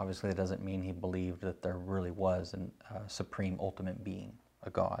 but obviously it doesn't mean he believed that there really was a supreme ultimate being, a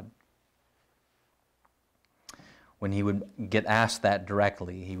God. When he would get asked that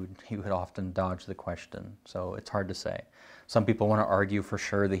directly, he would often dodge the question. So it's hard to say. Some people want to argue for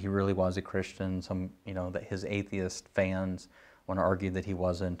sure that he really was a Christian. Some, that his atheist fans want to argue that he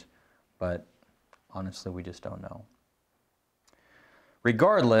wasn't. But honestly, we just don't know.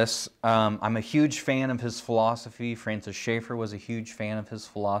 Regardless, I'm a huge fan of his philosophy. Francis Schaeffer was a huge fan of his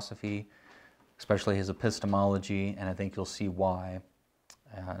philosophy, especially his epistemology, and I think you'll see why.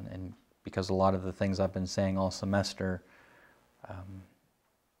 And because a lot of the things I've been saying all semester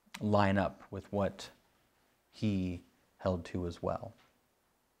line up with what he held to as well.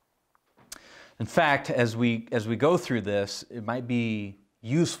 In fact, as we go through this, it might be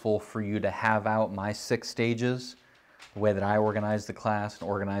useful for you to have out my 6 stages, the way that I organize the class and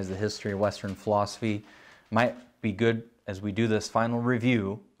organize the history of Western philosophy. It might be good as we do this final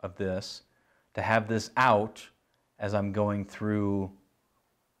review of this to have this out as I'm going through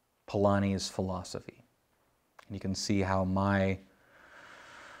Polanyi's philosophy. And you can see how my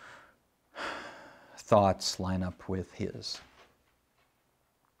thoughts line up with his.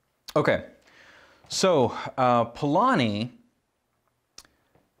 Okay, so Polanyi,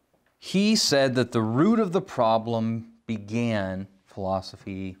 he said that the root of the problem began,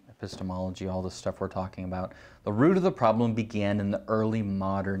 philosophy, epistemology, all this stuff we're talking about, the root of the problem began in the early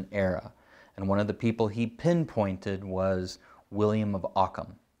modern era. And one of the people he pinpointed was William of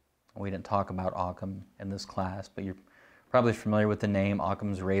Ockham. We didn't talk about Ockham in this class, but you're probably familiar with the name,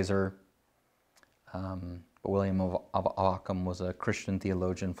 Occam's razor. William of Ockham was a Christian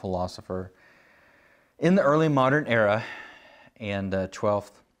theologian, philosopher in the early modern era and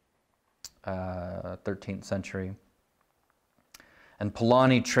 12th, 13th century. And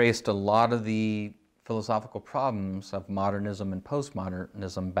Polanyi traced a lot of the philosophical problems of modernism and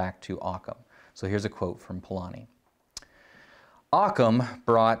postmodernism back to Ockham. So here's a quote from Polanyi. Ockham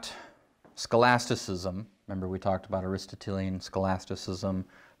brought scholasticism. Remember we talked about Aristotelian scholasticism,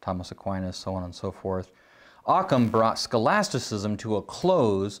 Thomas Aquinas, so on and so forth. Ockham brought scholasticism to a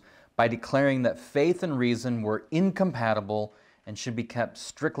close by declaring that faith and reason were incompatible and should be kept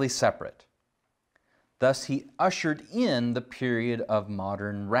strictly separate. Thus, he ushered in the period of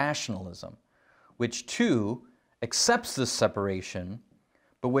modern rationalism, which too accepts this separation,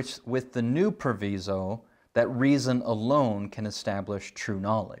 but which, with the new proviso that reason alone can establish true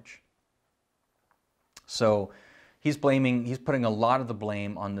knowledge. So he's putting a lot of the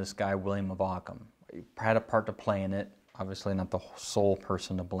blame on this guy, William of Ockham. He had a part to play in it, obviously not the sole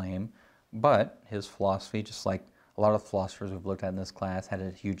person to blame, but his philosophy, just like a lot of philosophers we've looked at in this class, had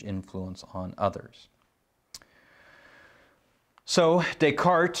a huge influence on others. So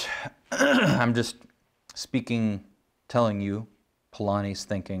Descartes, I'm just telling you Polanyi's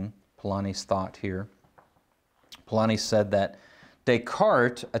thinking, Polanyi's thought here. Polanyi said that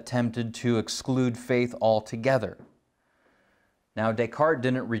Descartes attempted to exclude faith altogether. Now, Descartes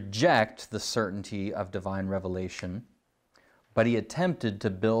didn't reject the certainty of divine revelation, but he attempted to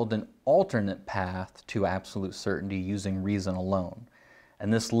build an alternate path to absolute certainty using reason alone.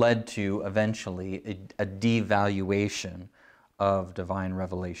 And this led to, eventually, a devaluation of divine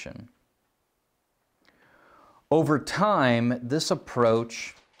revelation. Over time, this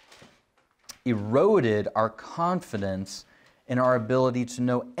approach eroded our confidence in our ability to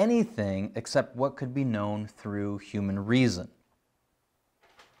know anything except what could be known through human reason,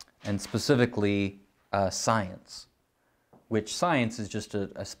 and specifically science, which science is just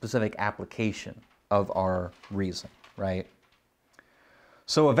a specific application of our reason, right?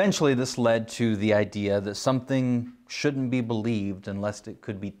 So eventually this led to the idea that something shouldn't be believed unless it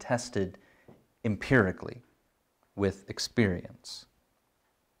could be tested empirically with experience.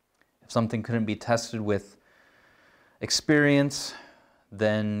 If something couldn't be tested with experience,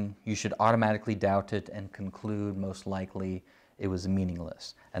 then you should automatically doubt it and conclude most likely it was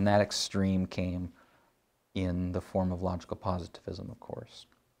meaningless. And that extreme came in the form of logical positivism, of course.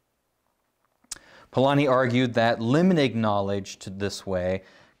 Polanyi argued that limiting knowledge to this way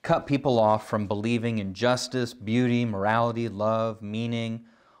cut people off from believing in justice, beauty, morality, love, meaning,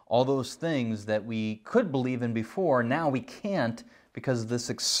 all those things that we could believe in before. Now we can't because of this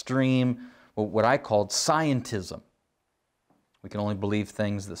extreme, what I called scientism. We can only believe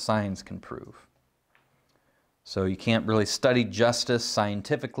things that science can prove. So you can't really study justice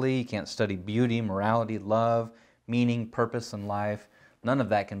scientifically, you can't study beauty, morality, love, meaning, purpose in life. None of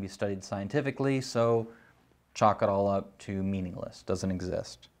that can be studied scientifically, so chalk it all up to meaningless, doesn't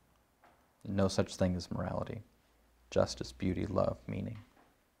exist. No such thing as morality, justice, beauty, love, meaning.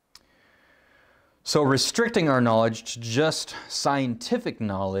 So restricting our knowledge to just scientific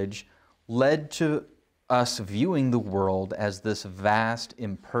knowledge led to us viewing the world as this vast,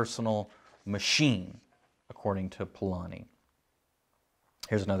 impersonal machine, according to Polanyi.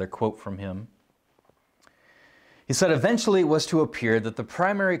 Here's another quote from him. He said, "Eventually it was to appear that the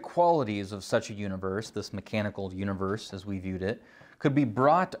primary qualities of such a universe, this mechanical universe as we viewed it, could be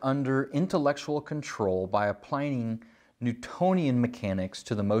brought under intellectual control by applying Newtonian mechanics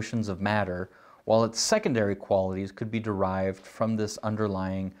to the motions of matter, while its secondary qualities could be derived from this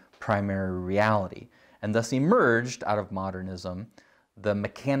underlying primary reality, and thus emerged out of modernism the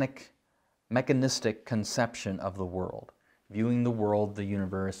mechanistic conception of the world, viewing the world, the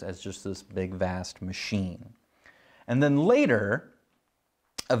universe, as just this big, vast machine." And then later,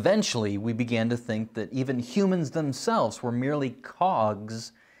 eventually, we began to think that even humans themselves were merely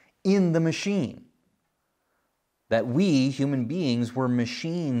cogs in the machine. That we, human beings, were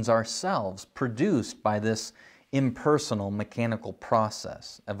machines ourselves, produced by this impersonal mechanical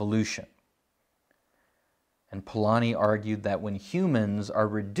process, evolution. And Polanyi argued that when humans are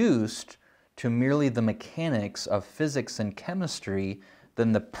reduced to merely the mechanics of physics and chemistry,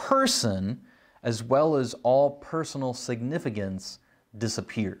 then the person, as well as all personal significance,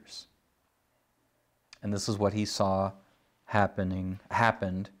 disappears. And this is what he saw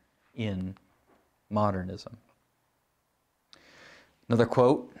happened in modernism. Another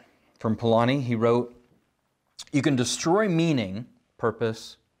quote from Polanyi, he wrote, "You can destroy meaning,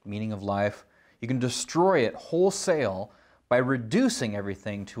 purpose, meaning of life, you can destroy it wholesale by reducing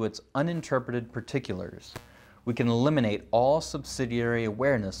everything to its uninterpreted particulars. We can eliminate all subsidiary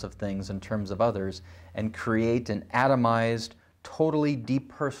awareness of things in terms of others and create an atomized, totally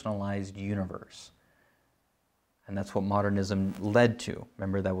depersonalized universe." And that's what modernism led to.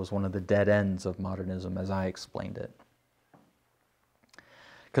 Remember, that was one of the dead ends of modernism as I explained it.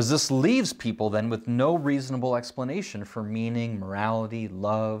 Because this leaves people then with no reasonable explanation for meaning, morality,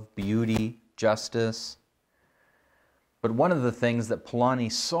 love, beauty, justice. But one of the things that Polanyi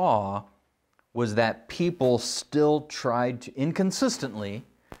saw was that people still tried to, inconsistently,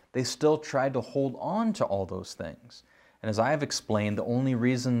 they still tried to hold on to all those things. And as I have explained, the only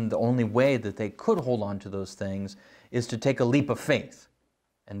way that they could hold on to those things is to take a leap of faith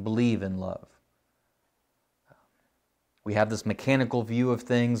and believe in love, We have this mechanical view of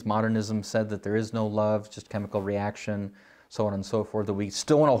things. Modernism said that there is no love, just chemical reaction, so on and so forth, that we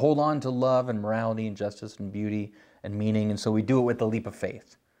still want to hold on to love and morality and justice and beauty and meaning, and so we do it with the leap of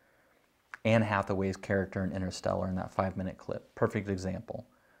faith. Anne Hathaway's character in Interstellar in that 5-minute clip. Perfect example.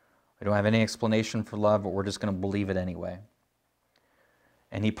 We don't have any explanation for love, but we're just going to believe it anyway.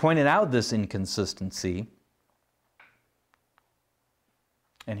 And he pointed out this inconsistency.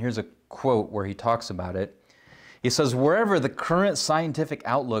 And here's a quote where he talks about it. He says, "Wherever the current scientific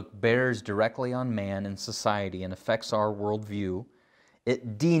outlook bears directly on man and society and affects our worldview,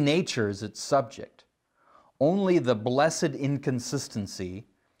 it denatures its subject. Only the blessed inconsistency,"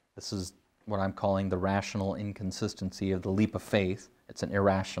 this is what I'm calling the rational inconsistency of the leap of faith. It's an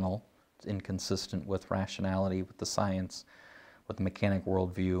irrational, it's inconsistent with rationality, with the science, with the mechanic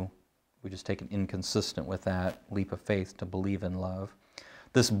worldview. We just take an inconsistent with that leap of faith to believe in love.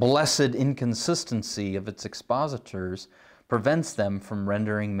 This blessed inconsistency of its expositors prevents them from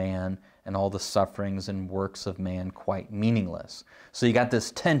rendering man and all the sufferings and works of man quite meaningless. So you got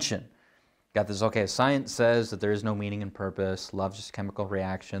this tension. You got this, okay, science says that there is no meaning and purpose, love's just chemical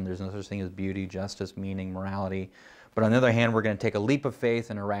reaction, there's no such thing as beauty, justice, meaning, morality. But on the other hand, we're going to take a leap of faith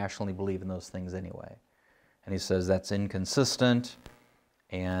and irrationally believe in those things anyway. And he says that's inconsistent,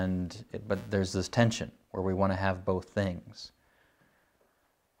 but there's this tension where we want to have both things.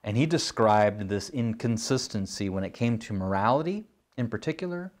 And he described this inconsistency when it came to morality, in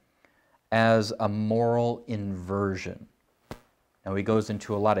particular, as a moral inversion. Now he goes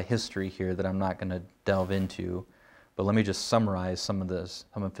into a lot of history here that I'm not going to delve into, but let me just summarize some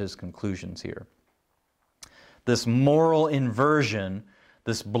of his conclusions here. This moral inversion,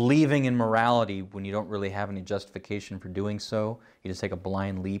 this believing in morality when you don't really have any justification for doing so, you just take a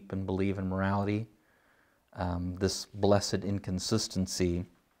blind leap and believe in morality, this blessed inconsistency.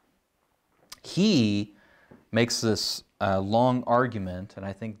 He makes this long argument, and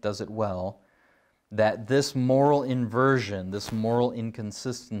I think does it well, that this moral inversion, this moral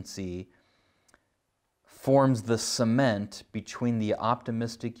inconsistency, forms the cement between the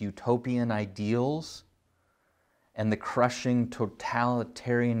optimistic utopian ideals and the crushing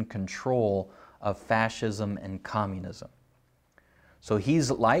totalitarian control of fascism and communism. So he's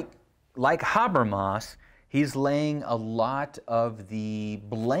like Habermas, he's laying a lot of the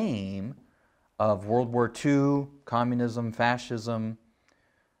blame of World War II, communism, fascism,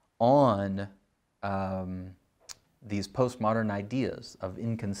 on these postmodern ideas of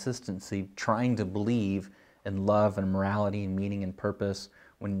inconsistency, trying to believe in love and morality and meaning and purpose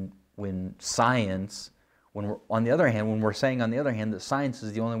when science, when we're, on the other hand, when we're saying on the other hand that science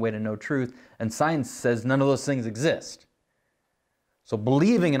is the only way to know truth, and science says none of those things exist. So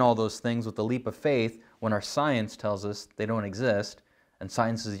believing in all those things with the leap of faith when our science tells us they don't exist, and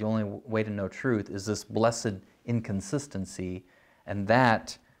science is the only way to know truth, is this blessed inconsistency, and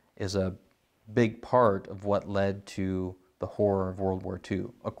that is a big part of what led to the horror of World War II,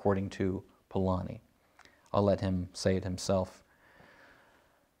 according to Polanyi. I'll let him say it himself,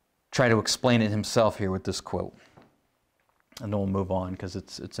 try to explain it himself here with this quote, and then we'll move on, because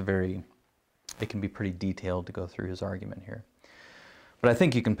it can be pretty detailed to go through his argument here. But I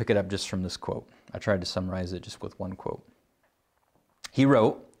think you can pick it up just from this quote. I tried to summarize it just with one quote. He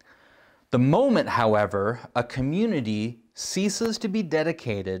wrote, "The moment, however, a community ceases to be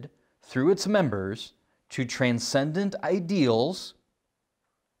dedicated through its members to transcendent ideals,"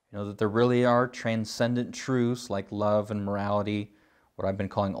 you know, that there really are transcendent truths like love and morality, what I've been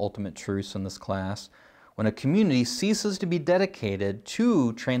calling ultimate truths in this class. When a community ceases to be dedicated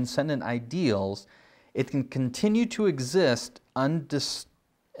to transcendent ideals, it can continue to exist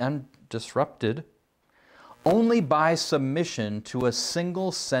undisrupted only by submission to a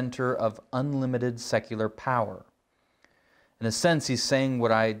single center of unlimited secular power. In a sense, he's saying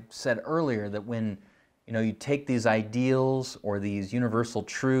what I said earlier, that when you take these ideals or these universal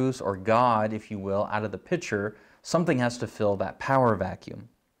truths or God, if you will, out of the picture, something has to fill that power vacuum.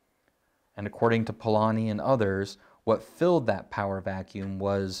 And according to Polanyi and others, what filled that power vacuum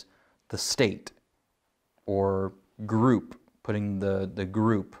was the state or group, putting the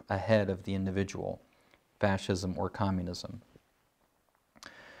group ahead of the individual, fascism or communism.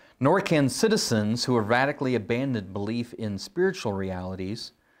 Nor can citizens who have radically abandoned belief in spiritual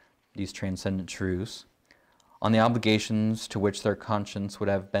realities, these transcendent truths, on the obligations to which their conscience would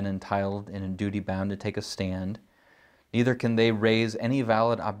have been entitled and in duty bound to take a stand, neither can they raise any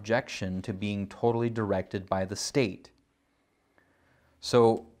valid objection to being totally directed by the state.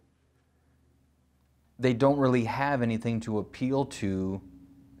 So they don't really have anything to appeal to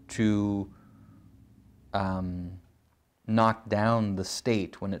knock down the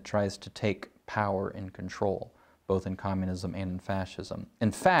state when it tries to take power and control. both in communism and in fascism.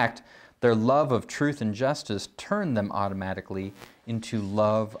 In fact, their love of truth and justice turned them automatically into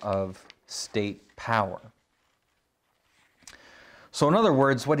love of state power. So in other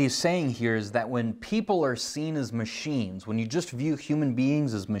words, what he's saying here is that when people are seen as machines, when you just view human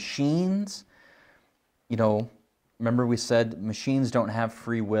beings as machines, you know, remember we said machines don't have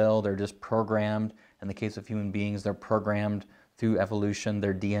free will, they're just programmed. In the case of human beings, they're programmed through evolution,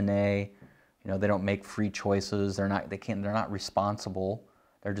 their DNA. You know, they don't make free choices, they're not responsible.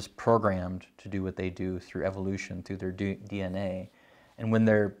 They're just programmed to do what they do through evolution, through their DNA. And when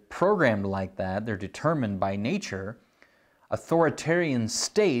they're programmed like that, they're determined by nature. Authoritarian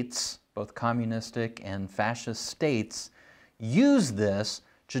states, both communistic and fascist states, use this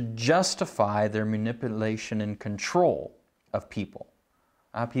to justify their manipulation and control of people.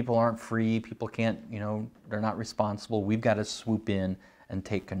 People aren't free, people can't, you know, they're not responsible. We've got to swoop in and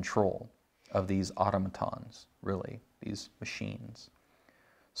take control of these automatons, really, these machines.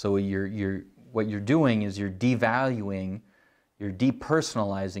 So what you're doing is you're devaluing, you're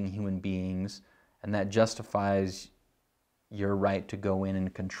depersonalizing human beings, and that justifies your right to go in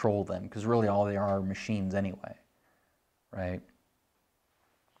and control them, because really all they are machines anyway, right?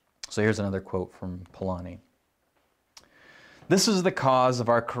 So here's another quote from Polanyi. "This is the cause of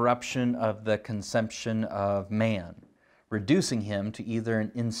our corruption of the conception of man, reducing him to either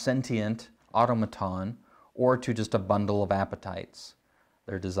an insentient automaton or to just a bundle of appetites,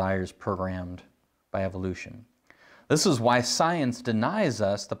 their desires programmed by evolution. This is why science denies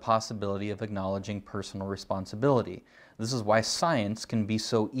us the possibility of acknowledging personal responsibility. This is why science can be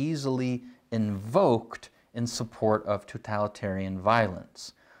so easily invoked in support of totalitarian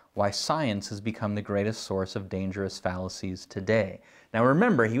violence. Why science has become the greatest source of dangerous fallacies today." Now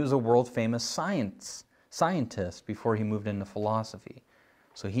remember, he was a world-famous scientist before he moved into philosophy.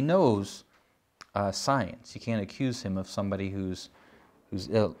 So he knows science. You can't accuse him of somebody who's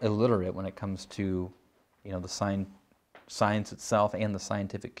illiterate when it comes to, you know, the science itself and the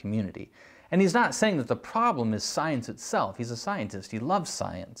scientific community. And he's not saying that the problem is science itself. He's a scientist. He loves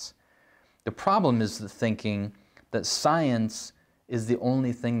science. The problem is the thinking that science is the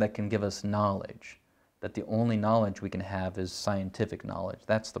only thing that can give us knowledge, that the only knowledge we can have is scientific knowledge.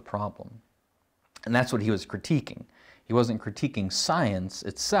 That's the problem. And that's what he was critiquing. He wasn't critiquing science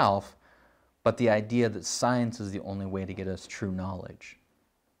itself, but the idea that science is the only way to get us true knowledge.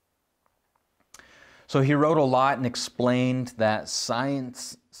 So he wrote a lot and explained that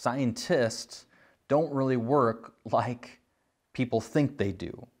scientists don't really work like people think they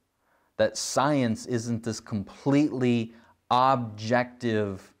do. That science isn't this completely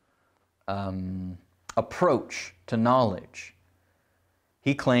objective approach to knowledge.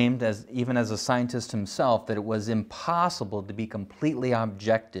 He claimed, even as a scientist himself, that it was impossible to be completely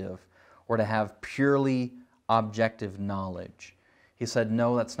objective or to have purely objective knowledge. He said,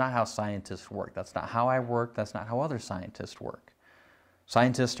 no, that's not how scientists work. That's not how I work. That's not how other scientists work.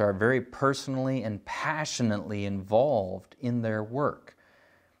 Scientists are very personally and passionately involved in their work.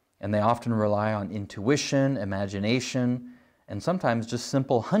 And they often rely on intuition, imagination, and sometimes just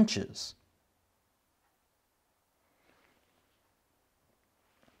simple hunches.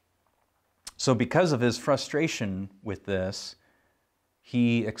 So because of his frustration with this,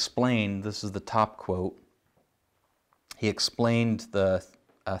 he explained, this is the top quote, he explained the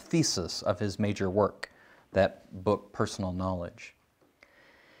thesis of his major work, that book, Personal Knowledge.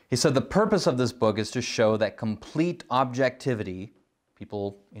 He said, the purpose of this book is to show that complete objectivity,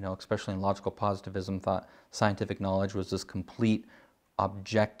 people, especially in logical positivism, thought scientific knowledge was this complete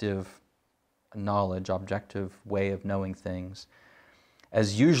objective knowledge, objective way of knowing things,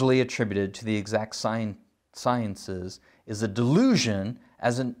 as usually attributed to the exact sciences, is a delusion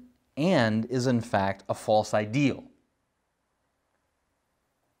and is in fact a false ideal.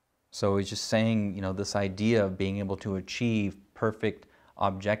 So he's just saying, this idea of being able to achieve perfect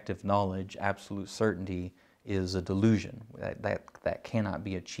objective knowledge, absolute certainty, is a delusion. That cannot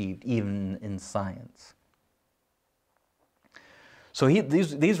be achieved even in science. So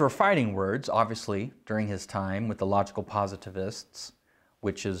these were fighting words, obviously, during his time with the logical positivists,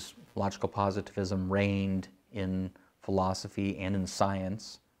 which is logical positivism reigned in philosophy and in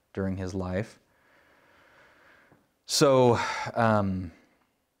science during his life. So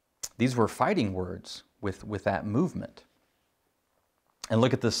these were fighting words with that movement. And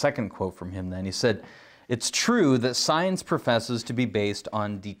look at the second quote from him then. He said, "It's true that science professes to be based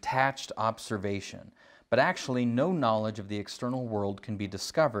on detached observation, but actually no knowledge of the external world can be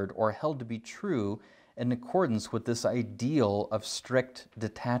discovered or held to be true in accordance with this ideal of strict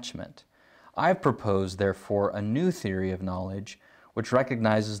detachment. I've proposed, therefore, a new theory of knowledge which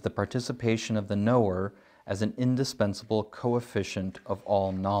recognizes the participation of the knower as an indispensable coefficient of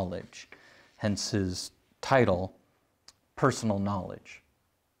all knowledge. Hence his title, Personal Knowledge.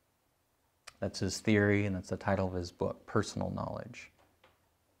 That's his theory, and that's the title of his book, Personal Knowledge.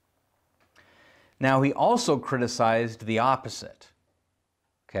 Now, he also criticized the opposite,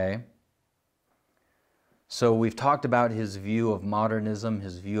 okay? So we've talked about his view of modernism,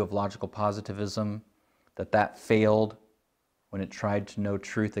 his view of logical positivism, that failed when it tried to know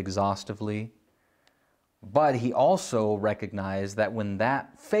truth exhaustively. But he also recognized that when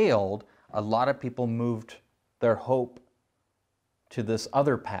that failed, a lot of people moved their hope to this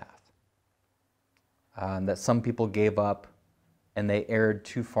other path, that some people gave up and they erred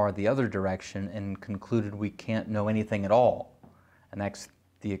too far the other direction and concluded we can't know anything at all. And that's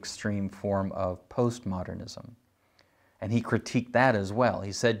the extreme form of postmodernism. And he critiqued that as well.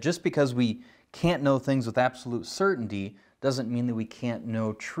 He said, just because we can't know things with absolute certainty doesn't mean that we can't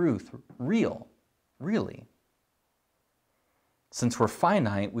know truth really. Since we're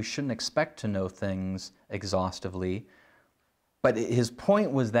finite, we shouldn't expect to know things exhaustively. But his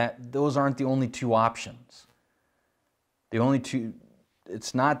point was that those aren't the only two options. The only two,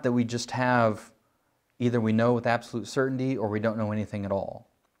 it's not that we just have either we know with absolute certainty or we don't know anything at all.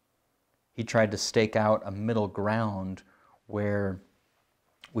 He tried to stake out a middle ground where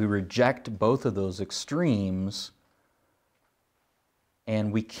we reject both of those extremes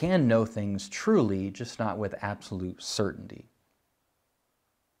and we can know things truly, just not with absolute certainty.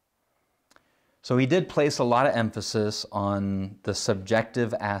 So he did place a lot of emphasis on the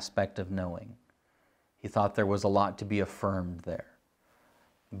subjective aspect of knowing. He thought there was a lot to be affirmed there.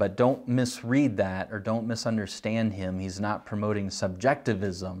 But don't misread that or don't misunderstand him. He's not promoting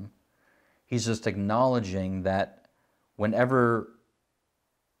subjectivism. He's just acknowledging that whenever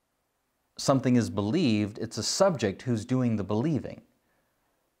something is believed, it's a subject who's doing the believing.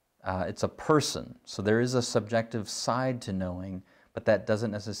 It's a person. So there is a subjective side to knowing, but that doesn't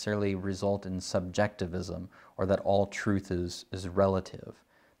necessarily result in subjectivism or that all truth is relative,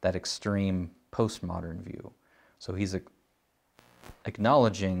 that extreme postmodern view. So he's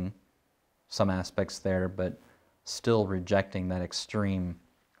acknowledging some aspects there, but still rejecting that extreme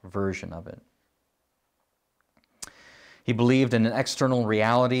version of it. He believed in an external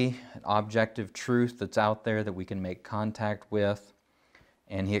reality, an objective truth that's out there that we can make contact with,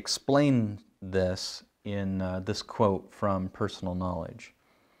 and he explained this in this quote from Personal Knowledge.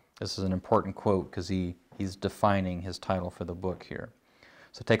 This is an important quote because he's defining his title for the book here.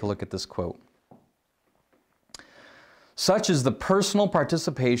 So take a look at this quote. Such is the personal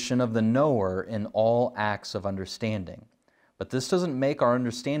participation of the knower in all acts of understanding. But this doesn't make our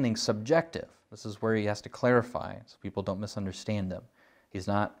understanding subjective. This is where he has to clarify so people don't misunderstand him. He's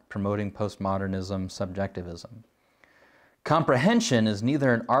not promoting postmodernism, subjectivism. Comprehension is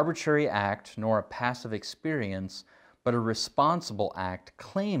neither an arbitrary act nor a passive experience, but a responsible act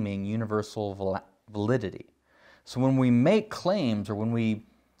claiming universal validity. So when we make claims or when we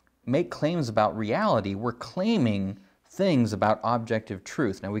make claims about reality, we're claiming things about objective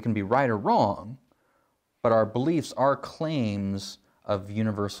truth. Now we can be right or wrong, but our beliefs are claims of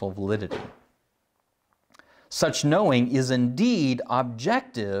universal validity. Such knowing is indeed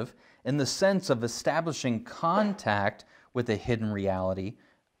objective in the sense of establishing contact with a hidden reality.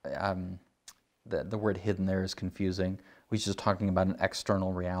 The word hidden there is confusing. We're just talking about an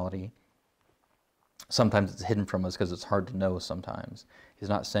external reality. Sometimes it's hidden from us because it's hard to know sometimes. He's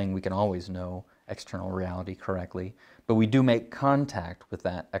not saying we can always know external reality correctly, but we do make contact with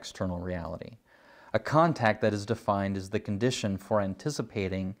that external reality. A contact that is defined as the condition for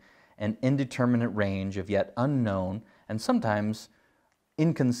anticipating an indeterminate range of yet unknown and sometimes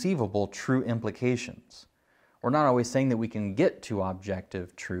inconceivable true implications. We're not always saying that we can get to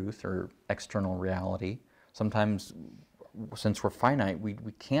objective truth or external reality. Sometimes, since we're finite, we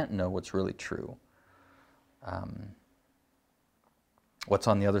can't know what's really true. What's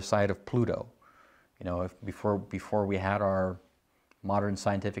on the other side of Pluto? You know, if before we had our modern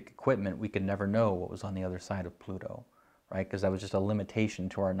scientific equipment, we could never know what was on the other side of Pluto, right? Because that was just a limitation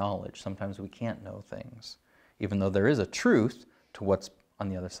to our knowledge. Sometimes we can't know things. Even though there is a truth to what's on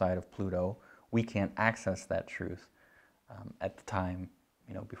the other side of Pluto, we can't access that truth at the time,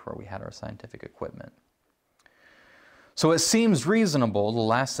 you know, before we had our scientific equipment. So it seems reasonable, the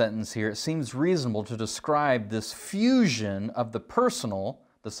last sentence here, it seems reasonable to describe this fusion of the personal,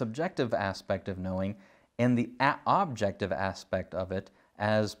 the subjective aspect of knowing, and the objective aspect of it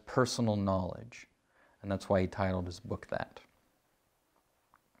as personal knowledge. And that's why he titled his book that.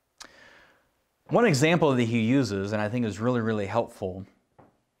 One example that he uses, and I think is really, really helpful,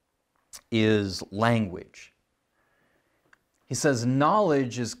 is language. He says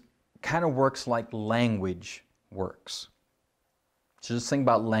knowledge is kind of works like language works. So just think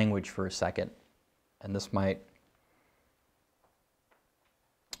about language for a second, and this might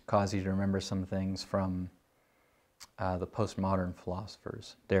cause you to remember some things from the postmodern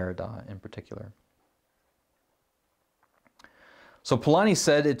philosophers, Derrida in particular. So Polanyi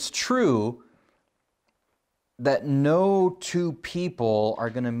said it's true that no two people are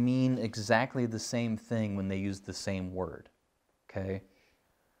going to mean exactly the same thing when they use the same word, okay?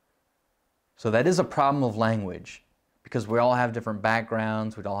 So that is a problem of language, because we all have different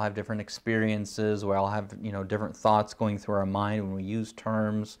backgrounds, we all have different experiences, we all have, you know, different thoughts going through our mind when we use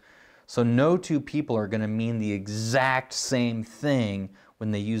terms. So no two people are going to mean the exact same thing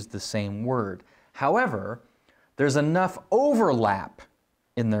when they use the same word. However, there's enough overlap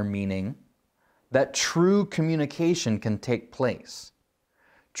in their meaning that true communication can take place.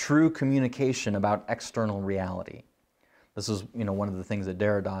 True communication about external reality. This is, you know, one of the things that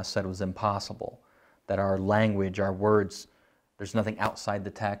Derrida said was impossible. That our language, our words, there's nothing outside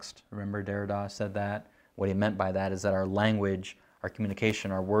the text. Remember Derrida said that? What he meant by that is that our language, our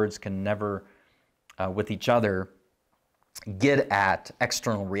communication, our words can never, with each other, get at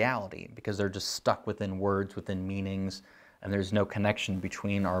external reality, because they're just stuck within words, within meanings, and there's no connection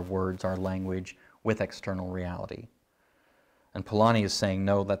between our words, our language, with external reality. And Polanyi is saying,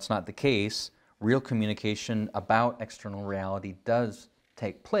 no, that's not the case. Real communication about external reality does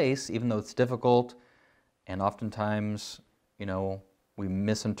take place, even though it's difficult, and oftentimes, you know, we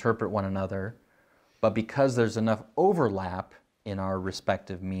misinterpret one another. But because there's enough overlap in our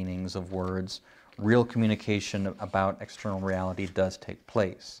respective meanings of words, real communication about external reality does take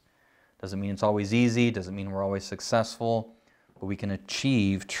place. Doesn't mean it's always easy, doesn't mean we're always successful, but we can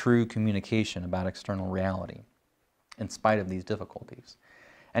achieve true communication about external reality in spite of these difficulties.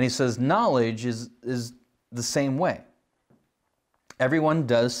 And he says knowledge is the same way. Everyone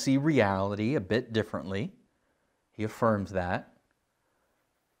does see reality a bit differently. He affirms that.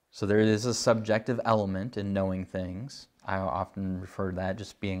 So there is a subjective element in knowing things. I often refer to that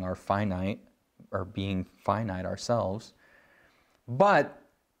just being our finite, or being finite ourselves. But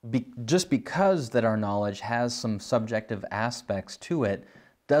just because that our knowledge has some subjective aspects to it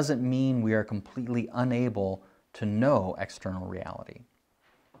doesn't mean we are completely unable to know external reality.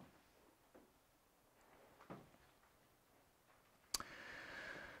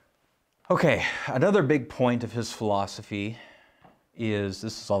 Okay, another big point of his philosophy is,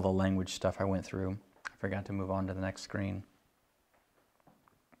 this is all the language stuff I went through. I forgot to move on to the next screen.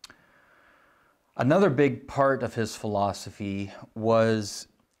 Another big part of his philosophy was,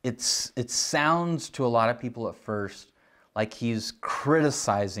 it sounds to a lot of people at first like he's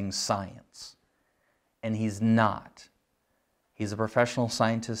criticizing science, and he's not. He's a professional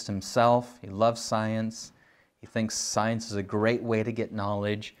scientist himself. He loves science. He thinks science is a great way to get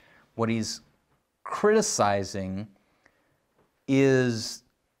knowledge. What he's criticizing is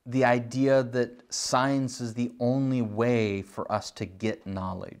the idea that science is the only way for us to get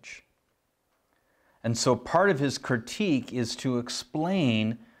knowledge. And so part of his critique is to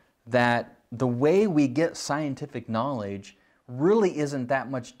explain that the way we get scientific knowledge really isn't that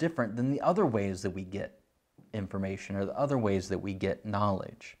much different than the other ways that we get information, or the other ways that we get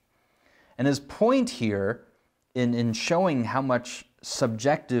knowledge. And his point here in showing how much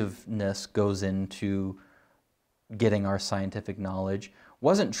subjectiveness goes into getting our scientific knowledge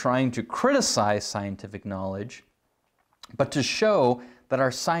wasn't trying to criticize scientific knowledge, but to show that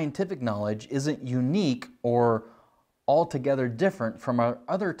our scientific knowledge isn't unique or altogether different from our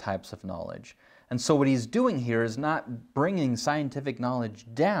other types of knowledge. And so what he's doing here is not bringing scientific knowledge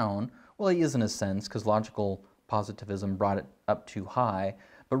down. Well, he is in a sense, because logical positivism brought it up too high.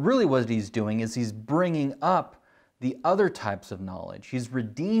 But really what he's doing is he's bringing up the other types of knowledge. He's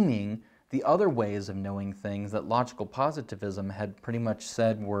redeeming the other ways of knowing things that logical positivism had pretty much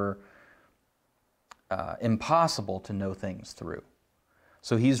said were impossible to know things through.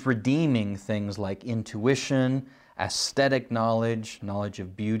 So he's redeeming things like intuition, aesthetic knowledge, knowledge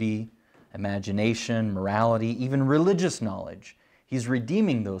of beauty, imagination, morality, even religious knowledge. He's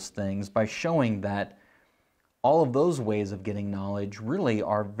redeeming those things by showing that all of those ways of getting knowledge really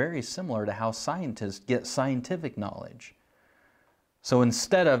are very similar to how scientists get scientific knowledge. So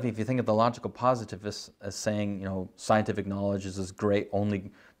instead of, if you think of the logical positivists as saying, you know, scientific knowledge is this great,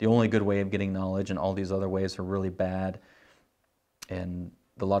 the only good way of getting knowledge, and all these other ways are really bad, and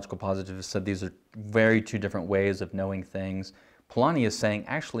the logical positivists said these are two different ways of knowing things, Polanyi is saying,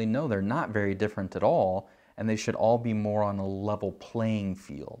 actually, no, they're not very different at all, and they should all be more on a level playing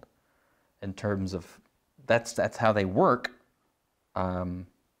field in terms of, that's how they work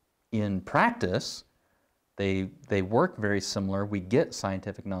in practice, They work very similar. We get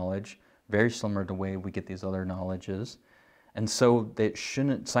scientific knowledge very similar to the way we get these other knowledges. And so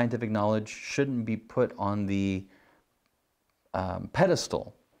scientific knowledge shouldn't be put on the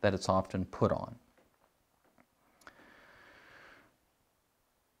pedestal that it's often put on.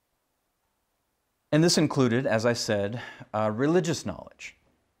 And this included, as I said, religious knowledge.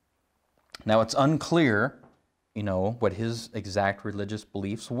 Now it's unclear, what his exact religious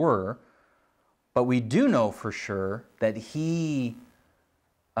beliefs were, but we do know for sure that he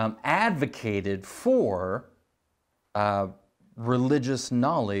advocated for religious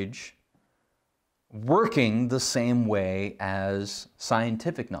knowledge working the same way as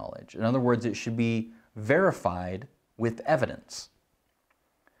scientific knowledge. In other words, it should be verified with evidence.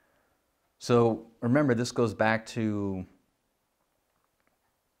 So remember, this goes back to,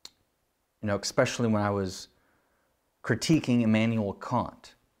 especially when I was critiquing Immanuel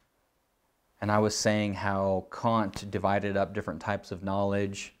Kant. And I was saying how Kant divided up different types of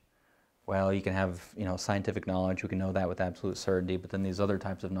knowledge. Well, you can have, scientific knowledge, we can know that with absolute certainty, but then these other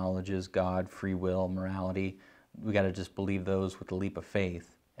types of knowledges, God, free will, morality, we got to just believe those with a leap of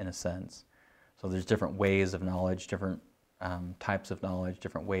faith, in a sense. So there's different ways of knowledge, different types of knowledge,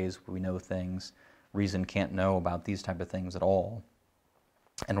 different ways we know things. Reason can't know about these type of things at all.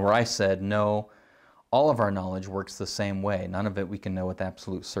 And where I said, no, all of our knowledge works the same way. None of it we can know with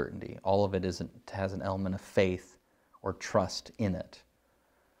absolute certainty. All of it has an element of faith or trust in it.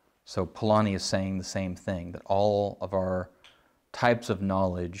 So Polanyi is saying the same thing, that all of our types of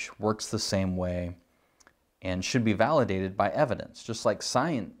knowledge works the same way and should be validated by evidence. Just like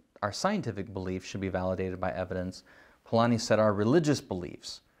our scientific beliefs should be validated by evidence, Polanyi said our religious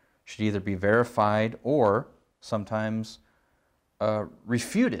beliefs should either be verified or sometimes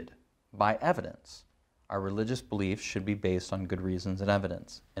refuted by evidence. Our religious beliefs should be based on good reasons and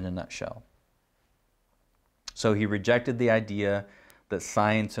evidence, in a nutshell. So he rejected the idea that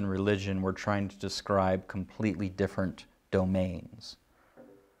science and religion were trying to describe completely different domains.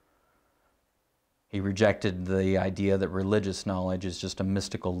 He rejected the idea that religious knowledge is just a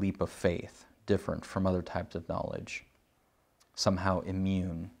mystical leap of faith, different from other types of knowledge, somehow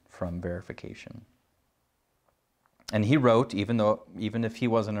immune from verification. And he wrote, even if he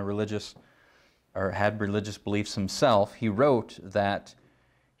wasn't a religious or had religious beliefs himself, he wrote that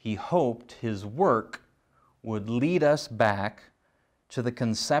he hoped his work would lead us back to the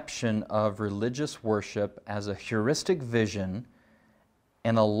conception of religious worship as a heuristic vision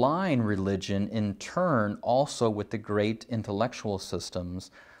and align religion in turn also with the great intellectual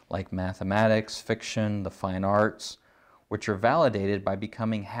systems like mathematics, fiction, the fine arts, which are validated by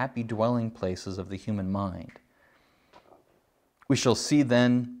becoming happy dwelling places of the human mind. We shall see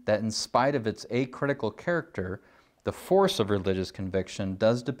then that in spite of its acritical character, the force of religious conviction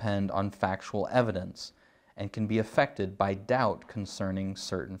does depend on factual evidence and can be affected by doubt concerning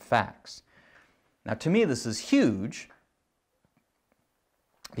certain facts. Now, to me, this is huge,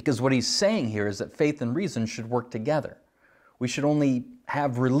 because what he's saying here is that faith and reason should work together. We should only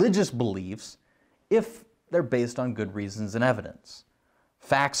have religious beliefs if they're based on good reasons and evidence.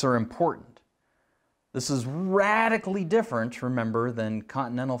 Facts are important. This is radically different, remember, than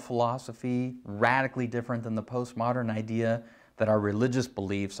continental philosophy, radically different than the postmodern idea that our religious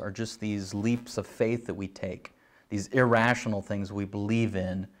beliefs are just these leaps of faith that we take, these irrational things we believe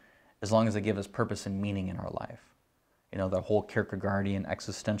in, as long as they give us purpose and meaning in our life. The whole Kierkegaardian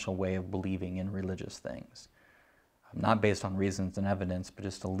existential way of believing in religious things. Not based on reasons and evidence, but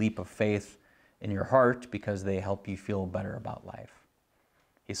just a leap of faith in your heart because they help you feel better about life.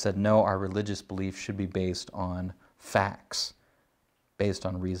 He said, no, our religious beliefs should be based on facts, based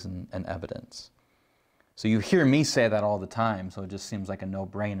on reason and evidence. So you hear me say that all the time, so it just seems like a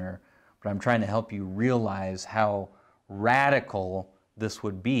no-brainer, but I'm trying to help you realize how radical this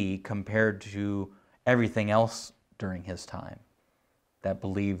would be compared to everything else during his time that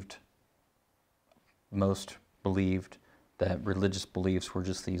most believed that religious beliefs were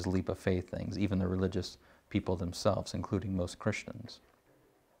just these leap of faith things, even the religious people themselves, including most Christians.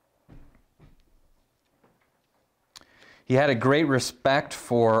 He had a great respect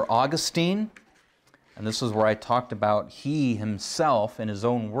for Augustine, and this is where I talked about he himself, in his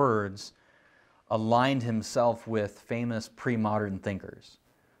own words, aligned himself with famous pre-modern thinkers.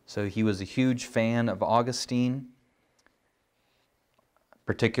 So he was a huge fan of Augustine, in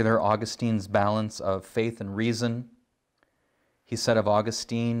particular Augustine's balance of faith and reason. He said of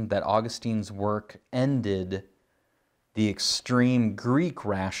Augustine that Augustine's work ended the extreme Greek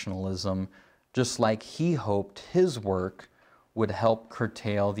rationalism, just like he hoped his work would help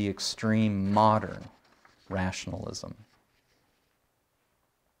curtail the extreme modern rationalism.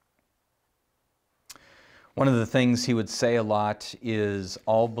 One of the things he would say a lot is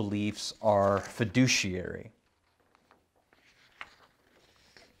all beliefs are fiduciary.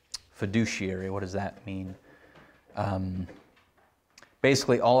 Fiduciary, what does that mean?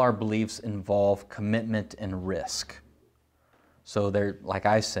 Basically, all our beliefs involve commitment and risk. So there, like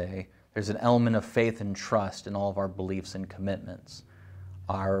I say, there's an element of faith and trust in all of our beliefs and commitments,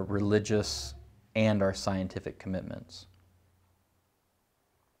 our religious and our scientific commitments.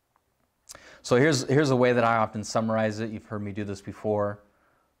 So here's a way that I often summarize it. You've heard me do this before,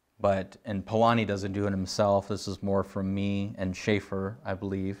 and Polanyi doesn't do it himself. This is more from me and Schaeffer, I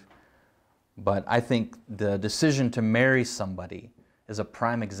believe. But I think the decision to marry somebody is a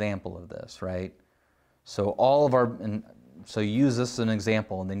prime example of this, right? So so you use this as an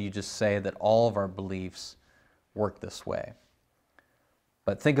example, and then you just say that all of our beliefs work this way.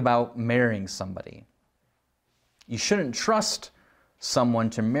 But think about marrying somebody. You shouldn't trust someone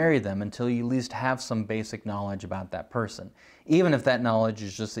to marry them until you at least have some basic knowledge about that person, even if that knowledge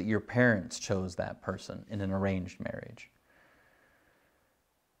is just that your parents chose that person in an arranged marriage.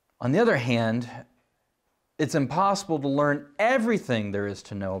 On the other hand, it's impossible to learn everything there is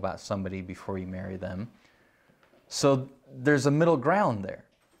to know about somebody before you marry them. So there's a middle ground there.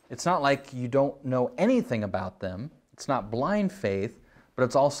 It's not like you don't know anything about them. It's not blind faith, but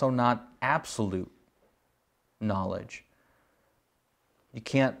it's also not absolute knowledge. You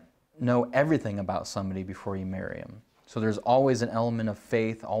can't know everything about somebody before you marry them. So there's always an element of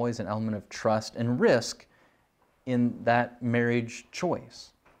faith, always an element of trust and risk in that marriage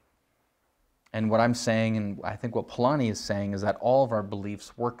choice. And what I'm saying, and I think what Polanyi is saying, is that all of our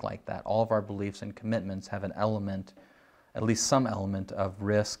beliefs work like that. All of our beliefs and commitments have an element, at least some element, of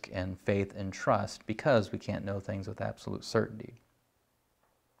risk and faith and trust, because we can't know things with absolute certainty.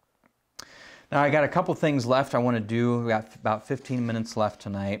 Now, I got a couple things left I want to do. We got about 15 minutes left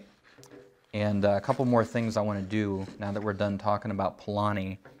tonight, and a couple more things I want to do now that we're done talking about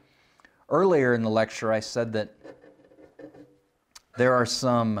Polanyi. Earlier in the lecture, I said that there are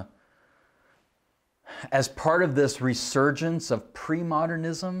some, as part of this resurgence of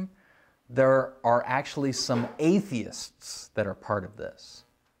premodernism, there are actually some atheists that are part of this.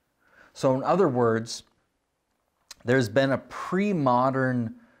 So in other words, there's been a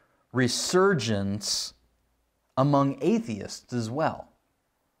premodern resurgence among atheists as well.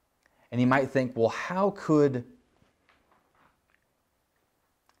 And you might think, well, how could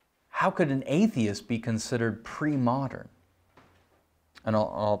an atheist be considered pre-modern? And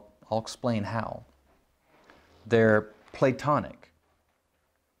I'll explain how. They're Platonic.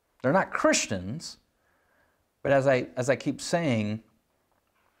 They're not Christians, but as I keep saying,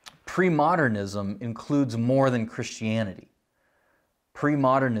 pre-modernism includes more than Christianity.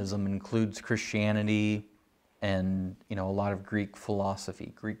 Pre-modernism includes Christianity and, a lot of Greek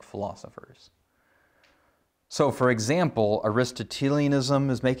philosophy, Greek philosophers. So, for example, Aristotelianism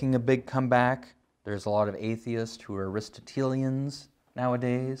is making a big comeback. There's a lot of atheists who are Aristotelians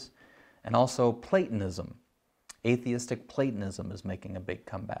nowadays. And also Platonism. Atheistic Platonism is making a big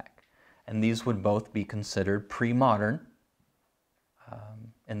comeback. And these would both be considered pre-modern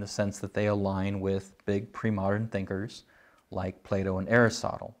in the sense that they align with big pre-modern thinkers like Plato and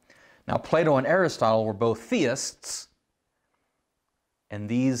Aristotle. Now, Plato and Aristotle were both theists, and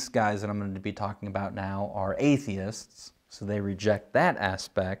these guys that I'm going to be talking about now are atheists, so they reject that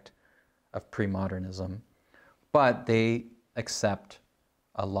aspect of premodernism, but they accept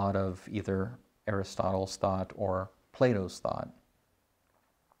a lot of either Aristotle's thought or Plato's thought.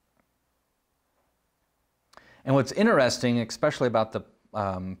 And what's interesting, especially about the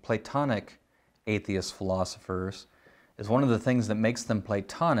Platonic atheist philosophers, is one of the things that makes them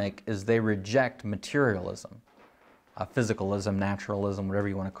Platonic is they reject materialism, physicalism, naturalism, whatever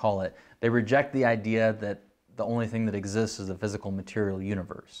you want to call it. They reject the idea that the only thing that exists is a physical material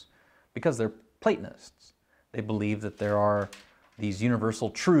universe, because they're Platonists. They believe that there are these universal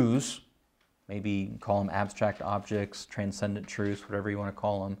truths, maybe call them abstract objects, transcendent truths, whatever you want to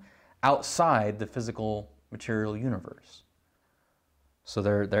call them, outside the physical material universe. So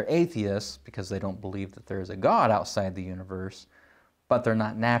they're atheists because they don't believe that there is a God outside the universe, but they're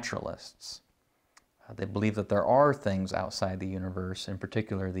not naturalists. They believe that there are things outside the universe, in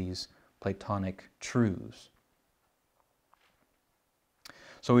particular these Platonic truths.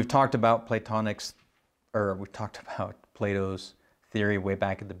 So we've talked about Plato's theory way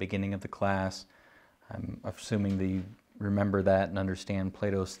back at the beginning of the class. I'm assuming that you remember that and understand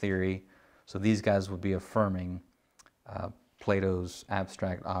Plato's theory. So these guys would be affirming Plato's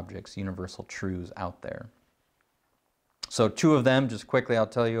abstract objects, universal truths out there. So two of them, just quickly I'll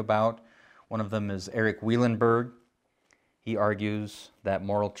tell you about. One of them is Eric Wielenberg. He argues that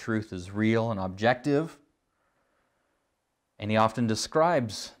moral truth is real and objective. And he often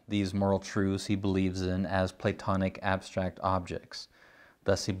describes these moral truths he believes in as Platonic abstract objects.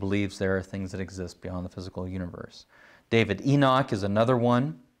 Thus, he believes there are things that exist beyond the physical universe. David Enoch is another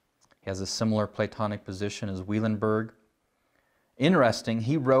one. He has a similar Platonic position as Wielenberg. Interesting,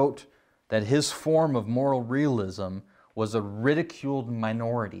 he wrote that his form of moral realism was a ridiculed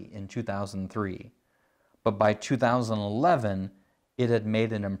minority in 2003. But by 2011, it had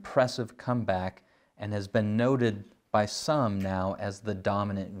made an impressive comeback and has been noted by some now as the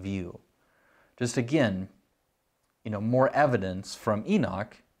dominant view. Just again, more evidence from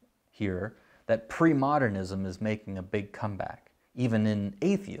Enoch here that premodernism is making a big comeback, even in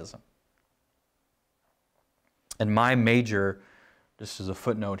atheism. And my major, just as a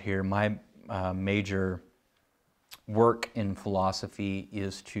footnote here, my major work in philosophy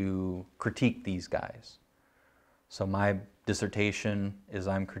is to critique these guys. So my dissertation is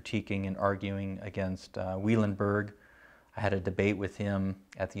I'm critiquing and arguing against Wielenberg. I had a debate with him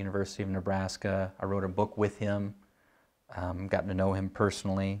at the University of Nebraska. I wrote a book with him, gotten to know him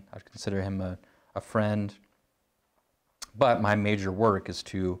personally. I consider him a friend. But my major work is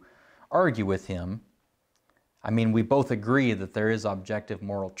to argue with him. I mean, we both agree that there is objective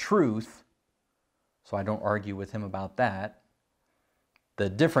moral truth, so I don't argue with him about that. The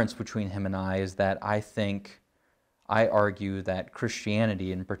difference between him and I is that I argue that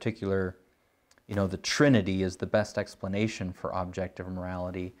Christianity in particular, the Trinity is the best explanation for objective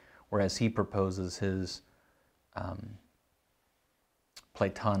morality, whereas he proposes his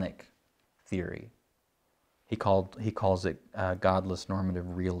Platonic theory. He calls it godless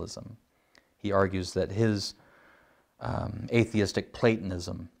normative realism. He argues that his atheistic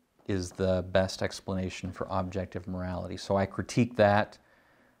Platonism is the best explanation for objective morality. So I critique that.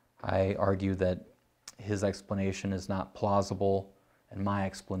 I argue that his explanation is not plausible, and my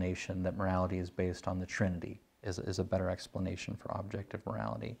explanation that morality is based on the Trinity is a better explanation for objective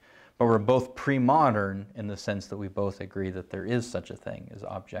morality. But we're both pre-modern in the sense that we both agree that there is such a thing as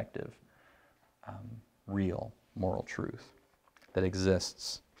objective, real moral truth that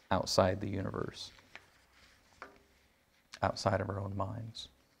exists outside the universe, outside of our own minds.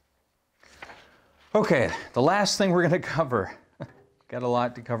 Okay, the last thing we're going to cover. Got a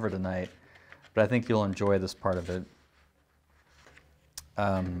lot to cover tonight, but I think you'll enjoy this part of it.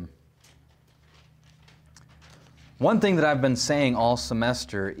 One thing that I've been saying all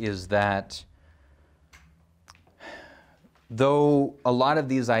semester is that though a lot of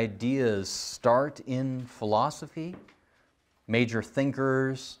these ideas start in philosophy, major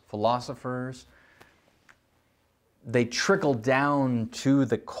thinkers, philosophers, they trickle down to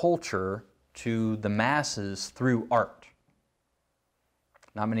the culture, to the masses through art.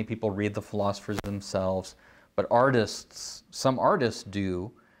 Not many people read the philosophers themselves, but some artists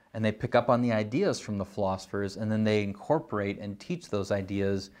do, and they pick up on the ideas from the philosophers, and then they incorporate and teach those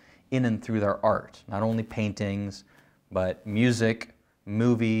ideas in and through their art. Not only paintings, but music,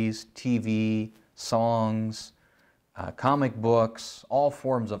 movies, TV, songs, comic books, all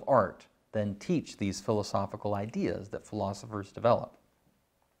forms of art then teach these philosophical ideas that philosophers develop.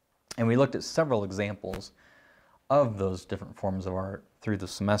 And we looked at several examples of those different forms of art through the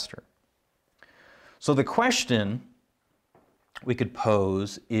semester. So the question we could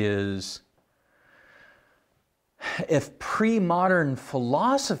pose is, if pre-modern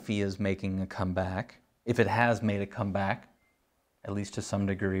philosophy is making a comeback, if it has made a comeback, at least to some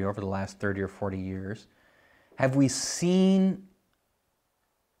degree over the last 30 or 40 years, have we seen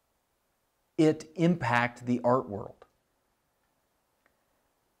it impact the art world?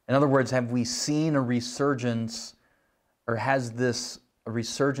 In other words, have we seen a resurgence, or has a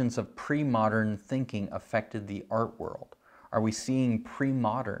resurgence of pre-modern thinking affected the art world? Are we seeing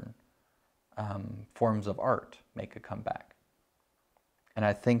pre-modern forms of art make a comeback? And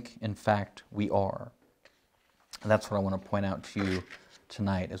I think, in fact, we are. And that's what I want to point out to you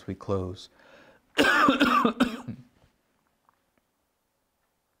tonight as we close.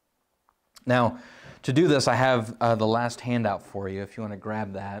 Now, to do this, I have the last handout for you, if you want to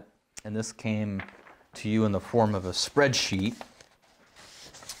grab that. And this came to you in the form of a spreadsheet.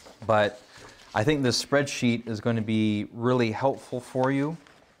 But I think this spreadsheet is going to be really helpful for you.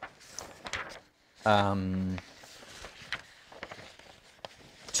 To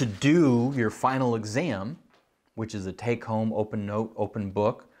do your final exam, which is a take-home, open note, open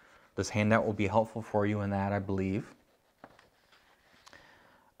book. This handout will be helpful for you in that, I believe.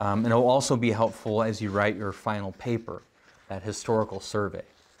 And it will also be helpful as you write your final paper, that historical survey.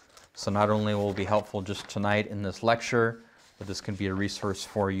 So not only will it be helpful just tonight in this lecture, but this can be a resource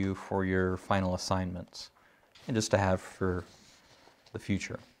for you for your final assignments and just to have for the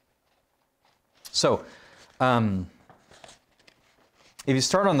future. So, if you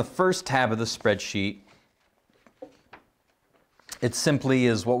start on the first tab of the spreadsheet, it simply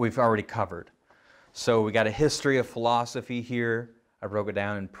is what we've already covered. So we got a history of philosophy here. I broke it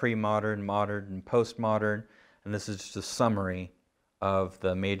down in pre-modern, modern, and postmodern, and this is just a summary of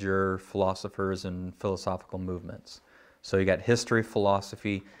the major philosophers and philosophical movements. So you got history,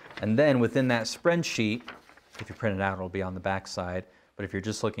 philosophy, and then within that spreadsheet, if you print it out, it'll be on the back side, but if you're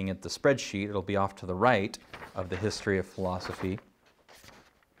just looking at the spreadsheet, it'll be off to the right of the history of philosophy.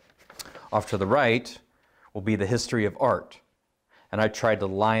 Off to the right will be the history of art. And I tried to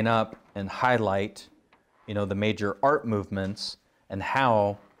line up and highlight, the major art movements and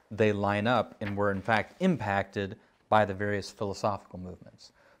how they line up and were in fact impacted by the various philosophical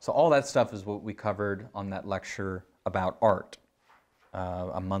movements. So all that stuff is what we covered on that lecture about art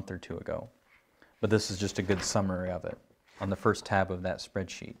a month or two ago. But this is just a good summary of it on the first tab of that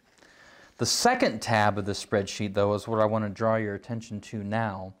spreadsheet. The second tab of the spreadsheet, though, is what I want to draw your attention to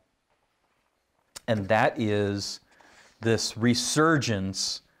now, and that is this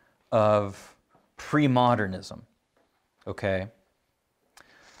resurgence of premodernism, okay?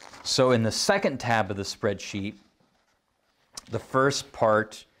 So in the second tab of the spreadsheet, the first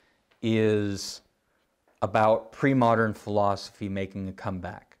part is about pre-modern philosophy making a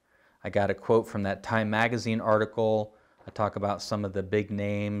comeback. I got a quote from that Time magazine article. I talk about some of the big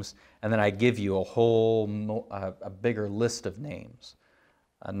names, and then I give you a bigger list of names.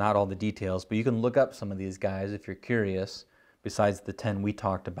 Not all the details, but you can look up some of these guys if you're curious. Besides the 10 we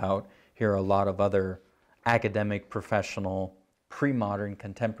talked about, here are a lot of other academic, professional, pre-modern,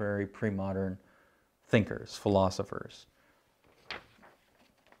 contemporary pre-modern thinkers, philosophers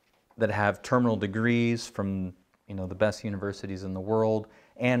that have terminal degrees from the best universities in the world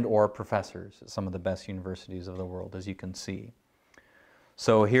and or professors at some of the best universities of the world, as you can see.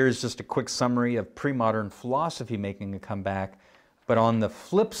 So here's just a quick summary of pre-modern philosophy making a comeback. But on the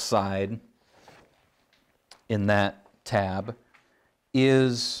flip side, in that tab,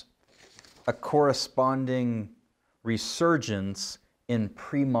 is a corresponding resurgence in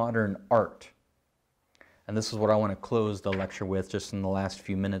pre-modern art. And this is what I want to close the lecture with just in the last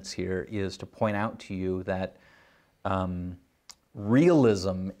few minutes here, is to point out to you that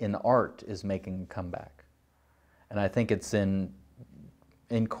realism in art is making a comeback. And I think it's in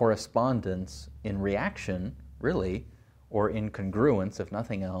correspondence, in reaction, really, or in congruence, if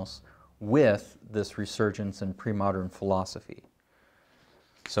nothing else, with this resurgence in pre-modern philosophy.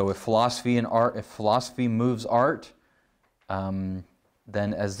 So if philosophy moves art,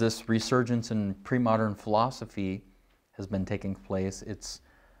 then as this resurgence in pre-modern philosophy has been taking place, it's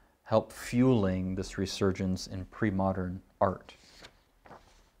helped fueling this resurgence in pre-modern art.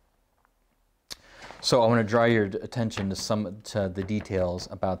 So I want to draw your attention to the details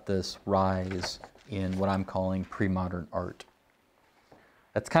about this rise in what I'm calling pre-modern art.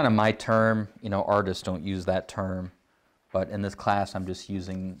 That's kind of my term. Artists don't use that term, but in this class I'm just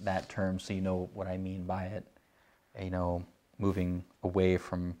using that term so you know what I mean by it. Moving away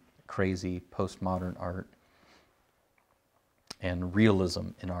from crazy postmodern art, and realism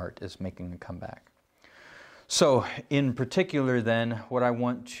in art is making a comeback. So in particular then, what I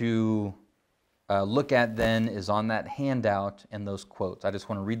want to look at then is on that handout and those quotes. I just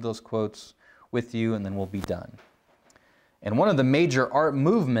want to read those quotes with you and then we'll be done. And one of the major art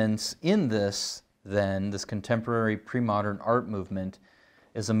movements in this contemporary pre-modern art movement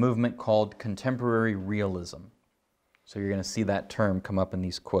is a movement called contemporary realism. So you're going to see that term come up in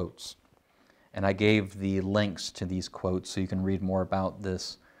these quotes. And I gave the links to these quotes so you can read more about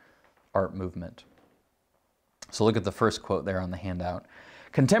this art movement. So look at the first quote there on the handout.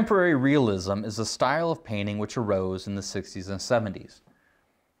 Contemporary realism is a style of painting which arose in the 60s and 70s.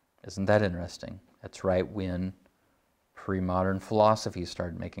 Isn't that interesting? That's right when pre-modern philosophy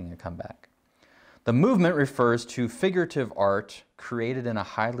started making a comeback. The movement refers to figurative art created in a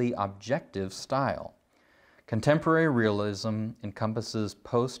highly objective style. Contemporary realism encompasses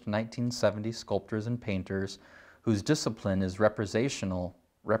post-1970 sculptors and painters whose discipline is representational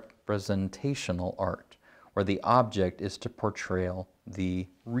art, where the object is to portray the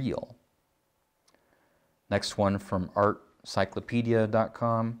real. Next one from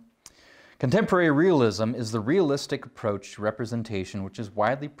artcyclopedia.com. Contemporary realism is the realistic approach to representation which is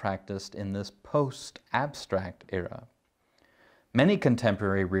widely practiced in this post-abstract era. Many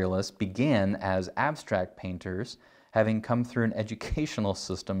contemporary realists began as abstract painters, having come through an educational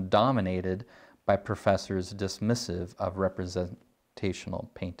system dominated by professors dismissive of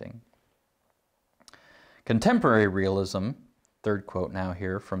representational painting. Contemporary realism, third quote now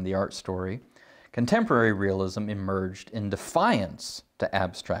here from the Art Story, contemporary realism emerged in defiance to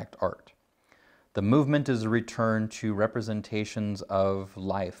abstract art. The movement is a return to representations of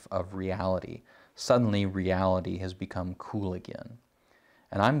life, of reality. Suddenly, reality has become cool again.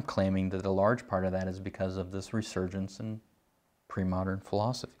 And I'm claiming that a large part of that is because of this resurgence in pre-modern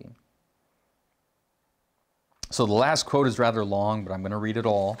philosophy. So the last quote is rather long, but I'm going to read it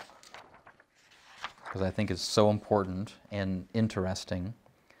all because I think it's so important and interesting.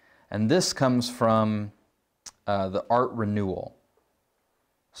 And this comes from the Art Renewal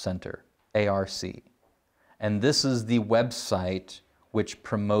Center, ARC. And this is the website which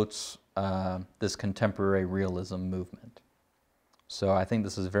promotes this contemporary realism movement. So I think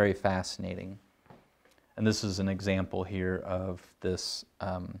this is very fascinating. And this is an example here of this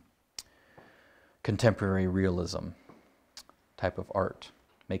contemporary realism type of art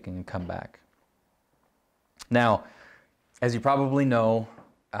making a comeback. Now, as you probably know,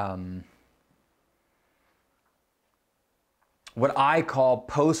 what I call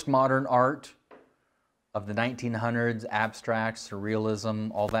postmodern art of the 1900s, abstract,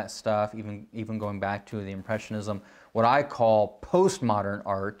 surrealism, all that stuff, even going back to the Impressionism, what I call postmodern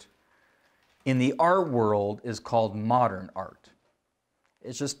art in the art world is called modern art.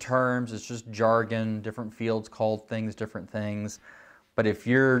 It's just terms, it's just jargon, different fields called things, different things. But if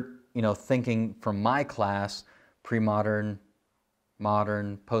you're, thinking from my class, pre-modern,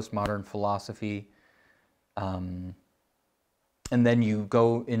 modern, postmodern philosophy, and then you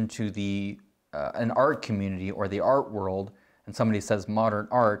go into the an art community or the art world, and somebody says modern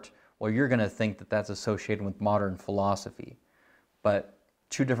art, well, you're going to think that that's associated with modern philosophy. But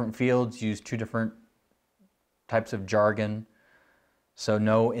two different fields use two different types of jargon. So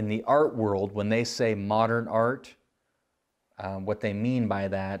no, in the art world, when they say modern art, what they mean by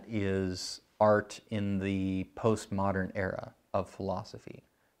that is art in the postmodern era of philosophy,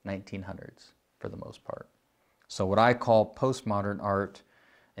 1900s for the most part. So what I call postmodern art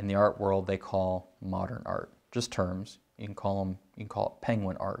in the art world, they call modern art. Just terms. You can call it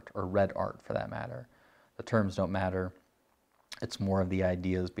penguin art or red art for that matter. The terms don't matter. It's more of the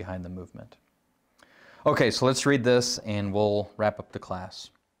ideas behind the movement. Okay, so let's read this and we'll wrap up the class.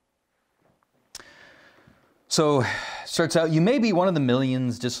 So, starts out, you may be one of the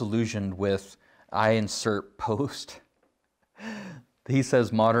millions disillusioned with, I insert post. He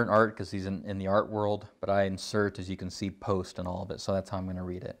says modern art because he's in the art world, but I insert, as you can see, post in all of it, so that's how I'm going to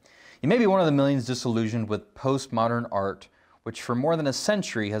read it. You may be one of the millions disillusioned with postmodern art, which for more than a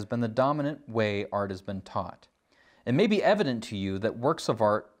century has been the dominant way art has been taught. It may be evident to you that works of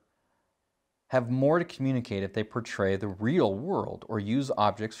art have more to communicate if they portray the real world or use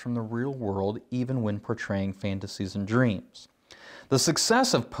objects from the real world even when portraying fantasies and dreams. The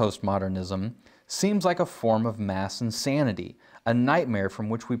success of postmodernism seems like a form of mass insanity, a nightmare from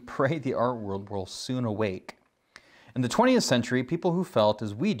which we pray the art world will soon awake. In the 20th century, people who felt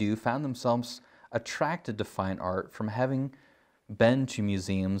as we do found themselves attracted to fine art from having been to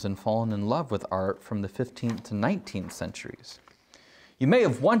museums and fallen in love with art from the 15th to 19th centuries. You may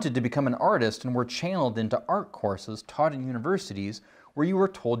have wanted to become an artist and were channeled into art courses taught in universities where you were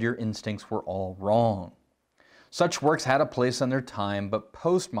told your instincts were all wrong. Such works had a place in their time, but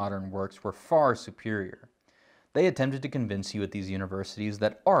postmodern works were far superior. They attempted to convince you at these universities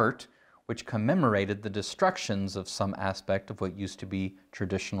that art, which commemorated the destructions of some aspect of what used to be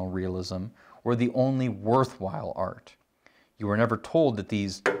traditional realism, were the only worthwhile art. You were never told that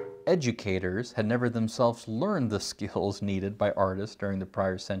these educators had never themselves learned the skills needed by artists during the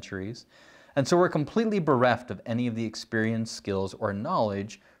prior centuries, and so were completely bereft of any of the experience, skills, or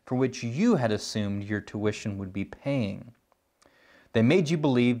knowledge for which you had assumed your tuition would be paying. They made you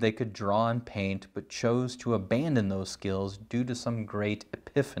believe they could draw and paint, but chose to abandon those skills due to some great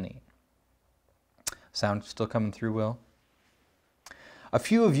epiphany. Sound still coming through, Will? A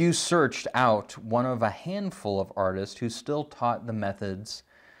few of you searched out one of a handful of artists who still taught the methods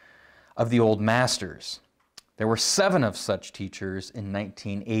of the old masters. There were 7 of such teachers in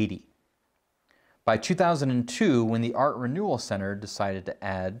 1980. By 2002, when the Art Renewal Center decided to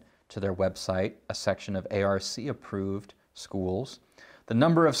add to their website a section of ARC-approved schools, the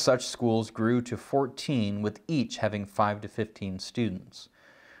number of such schools grew to 14, with each having 5 to 15 students.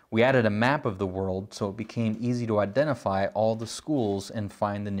 We added a map of the world so it became easy to identify all the schools and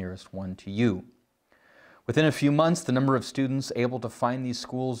find the nearest one to you. Within a few months, the number of students able to find these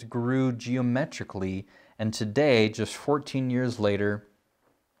schools grew geometrically, and today, just 14 years later,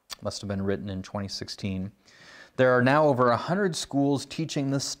 must have been written in 2016, there are now over 100 schools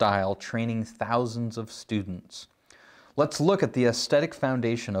teaching this style, training thousands of students. Let's look at the aesthetic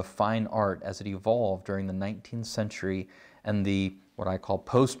foundation of fine art as it evolved during the 19th century and the, what I call,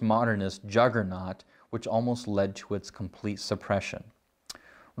 postmodernist juggernaut, which almost led to its complete suppression.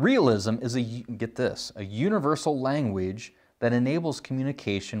 Realism is get this, a universal language that enables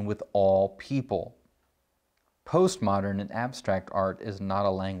communication with all people. Postmodern and abstract art is not a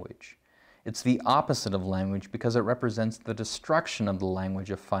language. It's the opposite of language because it represents the destruction of the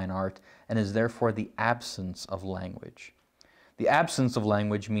language of fine art and is therefore the absence of language. The absence of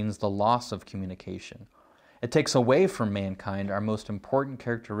language means the loss of communication. It takes away from mankind our most important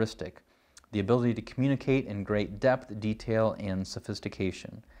characteristic, the ability to communicate in great depth, detail, and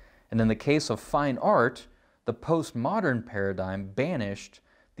sophistication. And in the case of fine art, the postmodern paradigm banished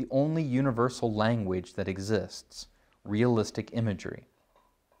the only universal language that exists, realistic imagery.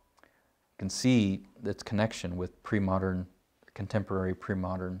 You can see its connection with contemporary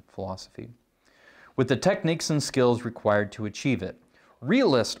pre-modern philosophy, with the techniques and skills required to achieve it.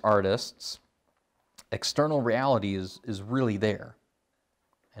 Realist artists, external reality is really there,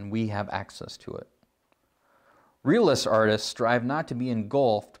 and we have access to it. Realist artists strive not to be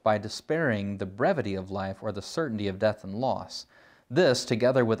engulfed by despairing the brevity of life or the certainty of death and loss. This,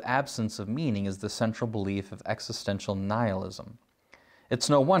 together with absence of meaning, is the central belief of existential nihilism. It's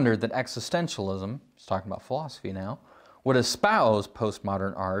no wonder that existentialism, he's talking about philosophy now, would espouse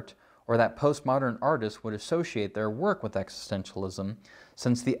postmodern art, or that postmodern artists would associate their work with existentialism,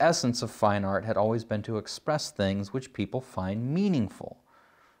 since the essence of fine art had always been to express things which people find meaningful.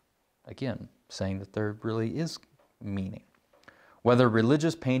 Again, saying that there really is meaning. Whether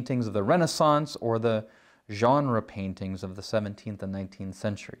religious paintings of the Renaissance or the genre paintings of the 17th and 19th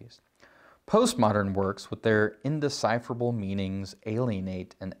centuries. Postmodern works with their indecipherable meanings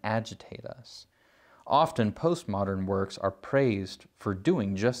alienate and agitate us. Often postmodern works are praised for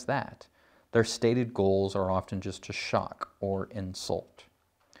doing just that. Their stated goals are often just to shock or insult.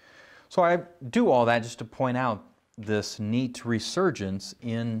 So I do all that just to point out this neat resurgence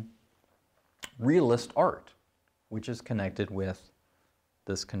in realist art, which is connected with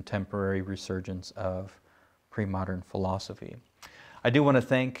this contemporary resurgence of pre-modern philosophy. I do want to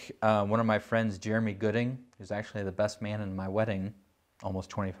thank one of my friends, Jeremy Gooding, who's actually the best man in my wedding almost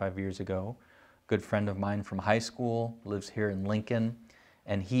 25 years ago. Good friend of mine from high school, lives here in Lincoln,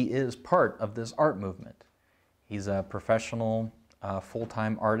 and he is part of this art movement. He's a professional,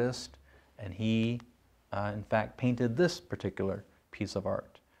 full-time artist, and he, in fact, painted this particular piece of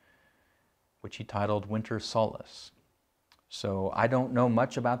art, which he titled Winter Solace. So I don't know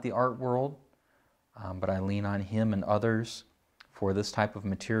much about the art world, but I lean on him and others for this type of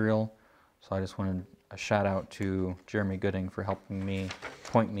material. So I just wanted a shout out to Jeremy Gooding for helping me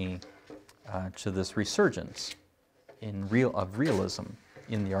point me to this resurgence of realism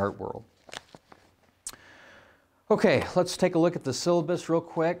in the art world. Okay, let's take a look at the syllabus real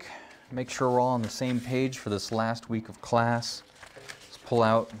quick. Make sure we're all on the same page for this last week of class. Let's pull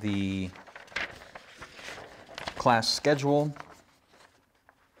out the class schedule.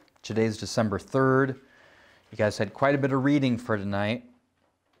 Today's December 3rd. You guys had quite a bit of reading for tonight.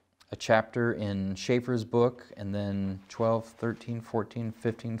 A chapter in Schaeffer's book, and then 12, 13, 14,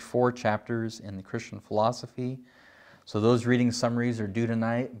 15, 4 chapters in the Christian philosophy. So those reading summaries are due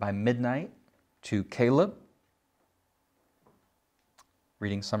tonight by midnight to Caleb.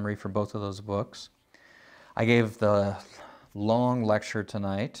 Reading summary for both of those books. I gave the long lecture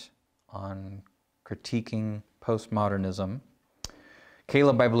tonight on critiquing postmodernism.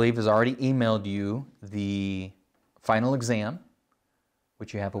 Caleb, I believe, has already emailed you the final exam,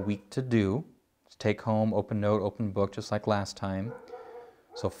 which you have a week to do. It's take home, open note, open book, just like last time.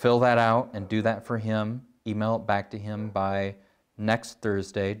 So fill that out and do that for him. Email it back to him by next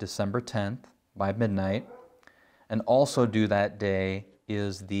Thursday, December 10th, by midnight. And also due that day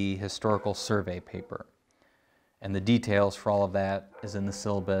is the historical survey paper. And the details for all of that is in the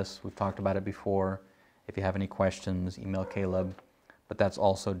syllabus. We've talked about it before. If you have any questions, email Caleb. But that's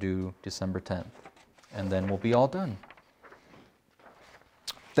also due December 10th. And then we'll be all done.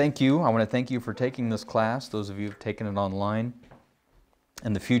 Thank you. I want to thank you for taking this class, those of you who've taken it online.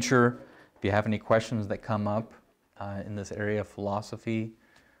 In the future, if you have any questions that come up in this area of philosophy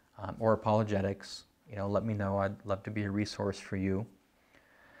or apologetics, let me know. I'd love to be a resource for you.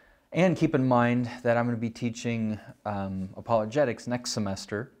 And keep in mind that I'm going to be teaching apologetics next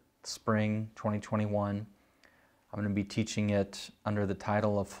semester, spring 2021. I'm going to be teaching it under the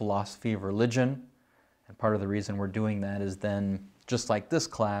title of Philosophy of Religion. And part of the reason we're doing that is then, just like this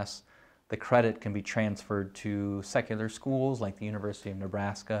class, the credit can be transferred to secular schools like the University of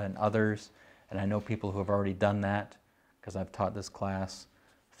Nebraska and others. And I know people who have already done that because I've taught this class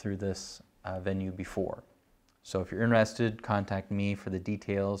through this venue before. So if you're interested, contact me for the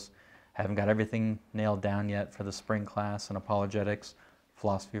details. Haven't got everything nailed down yet for the spring class in apologetics,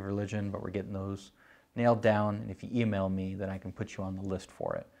 philosophy of religion, but we're getting those nailed down, and if you email me, then I can put you on the list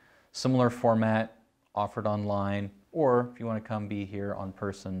for it. Similar format, offered online, or if you want to come be here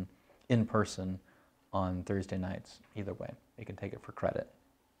in person on Thursday nights. Either way, you can take it for credit.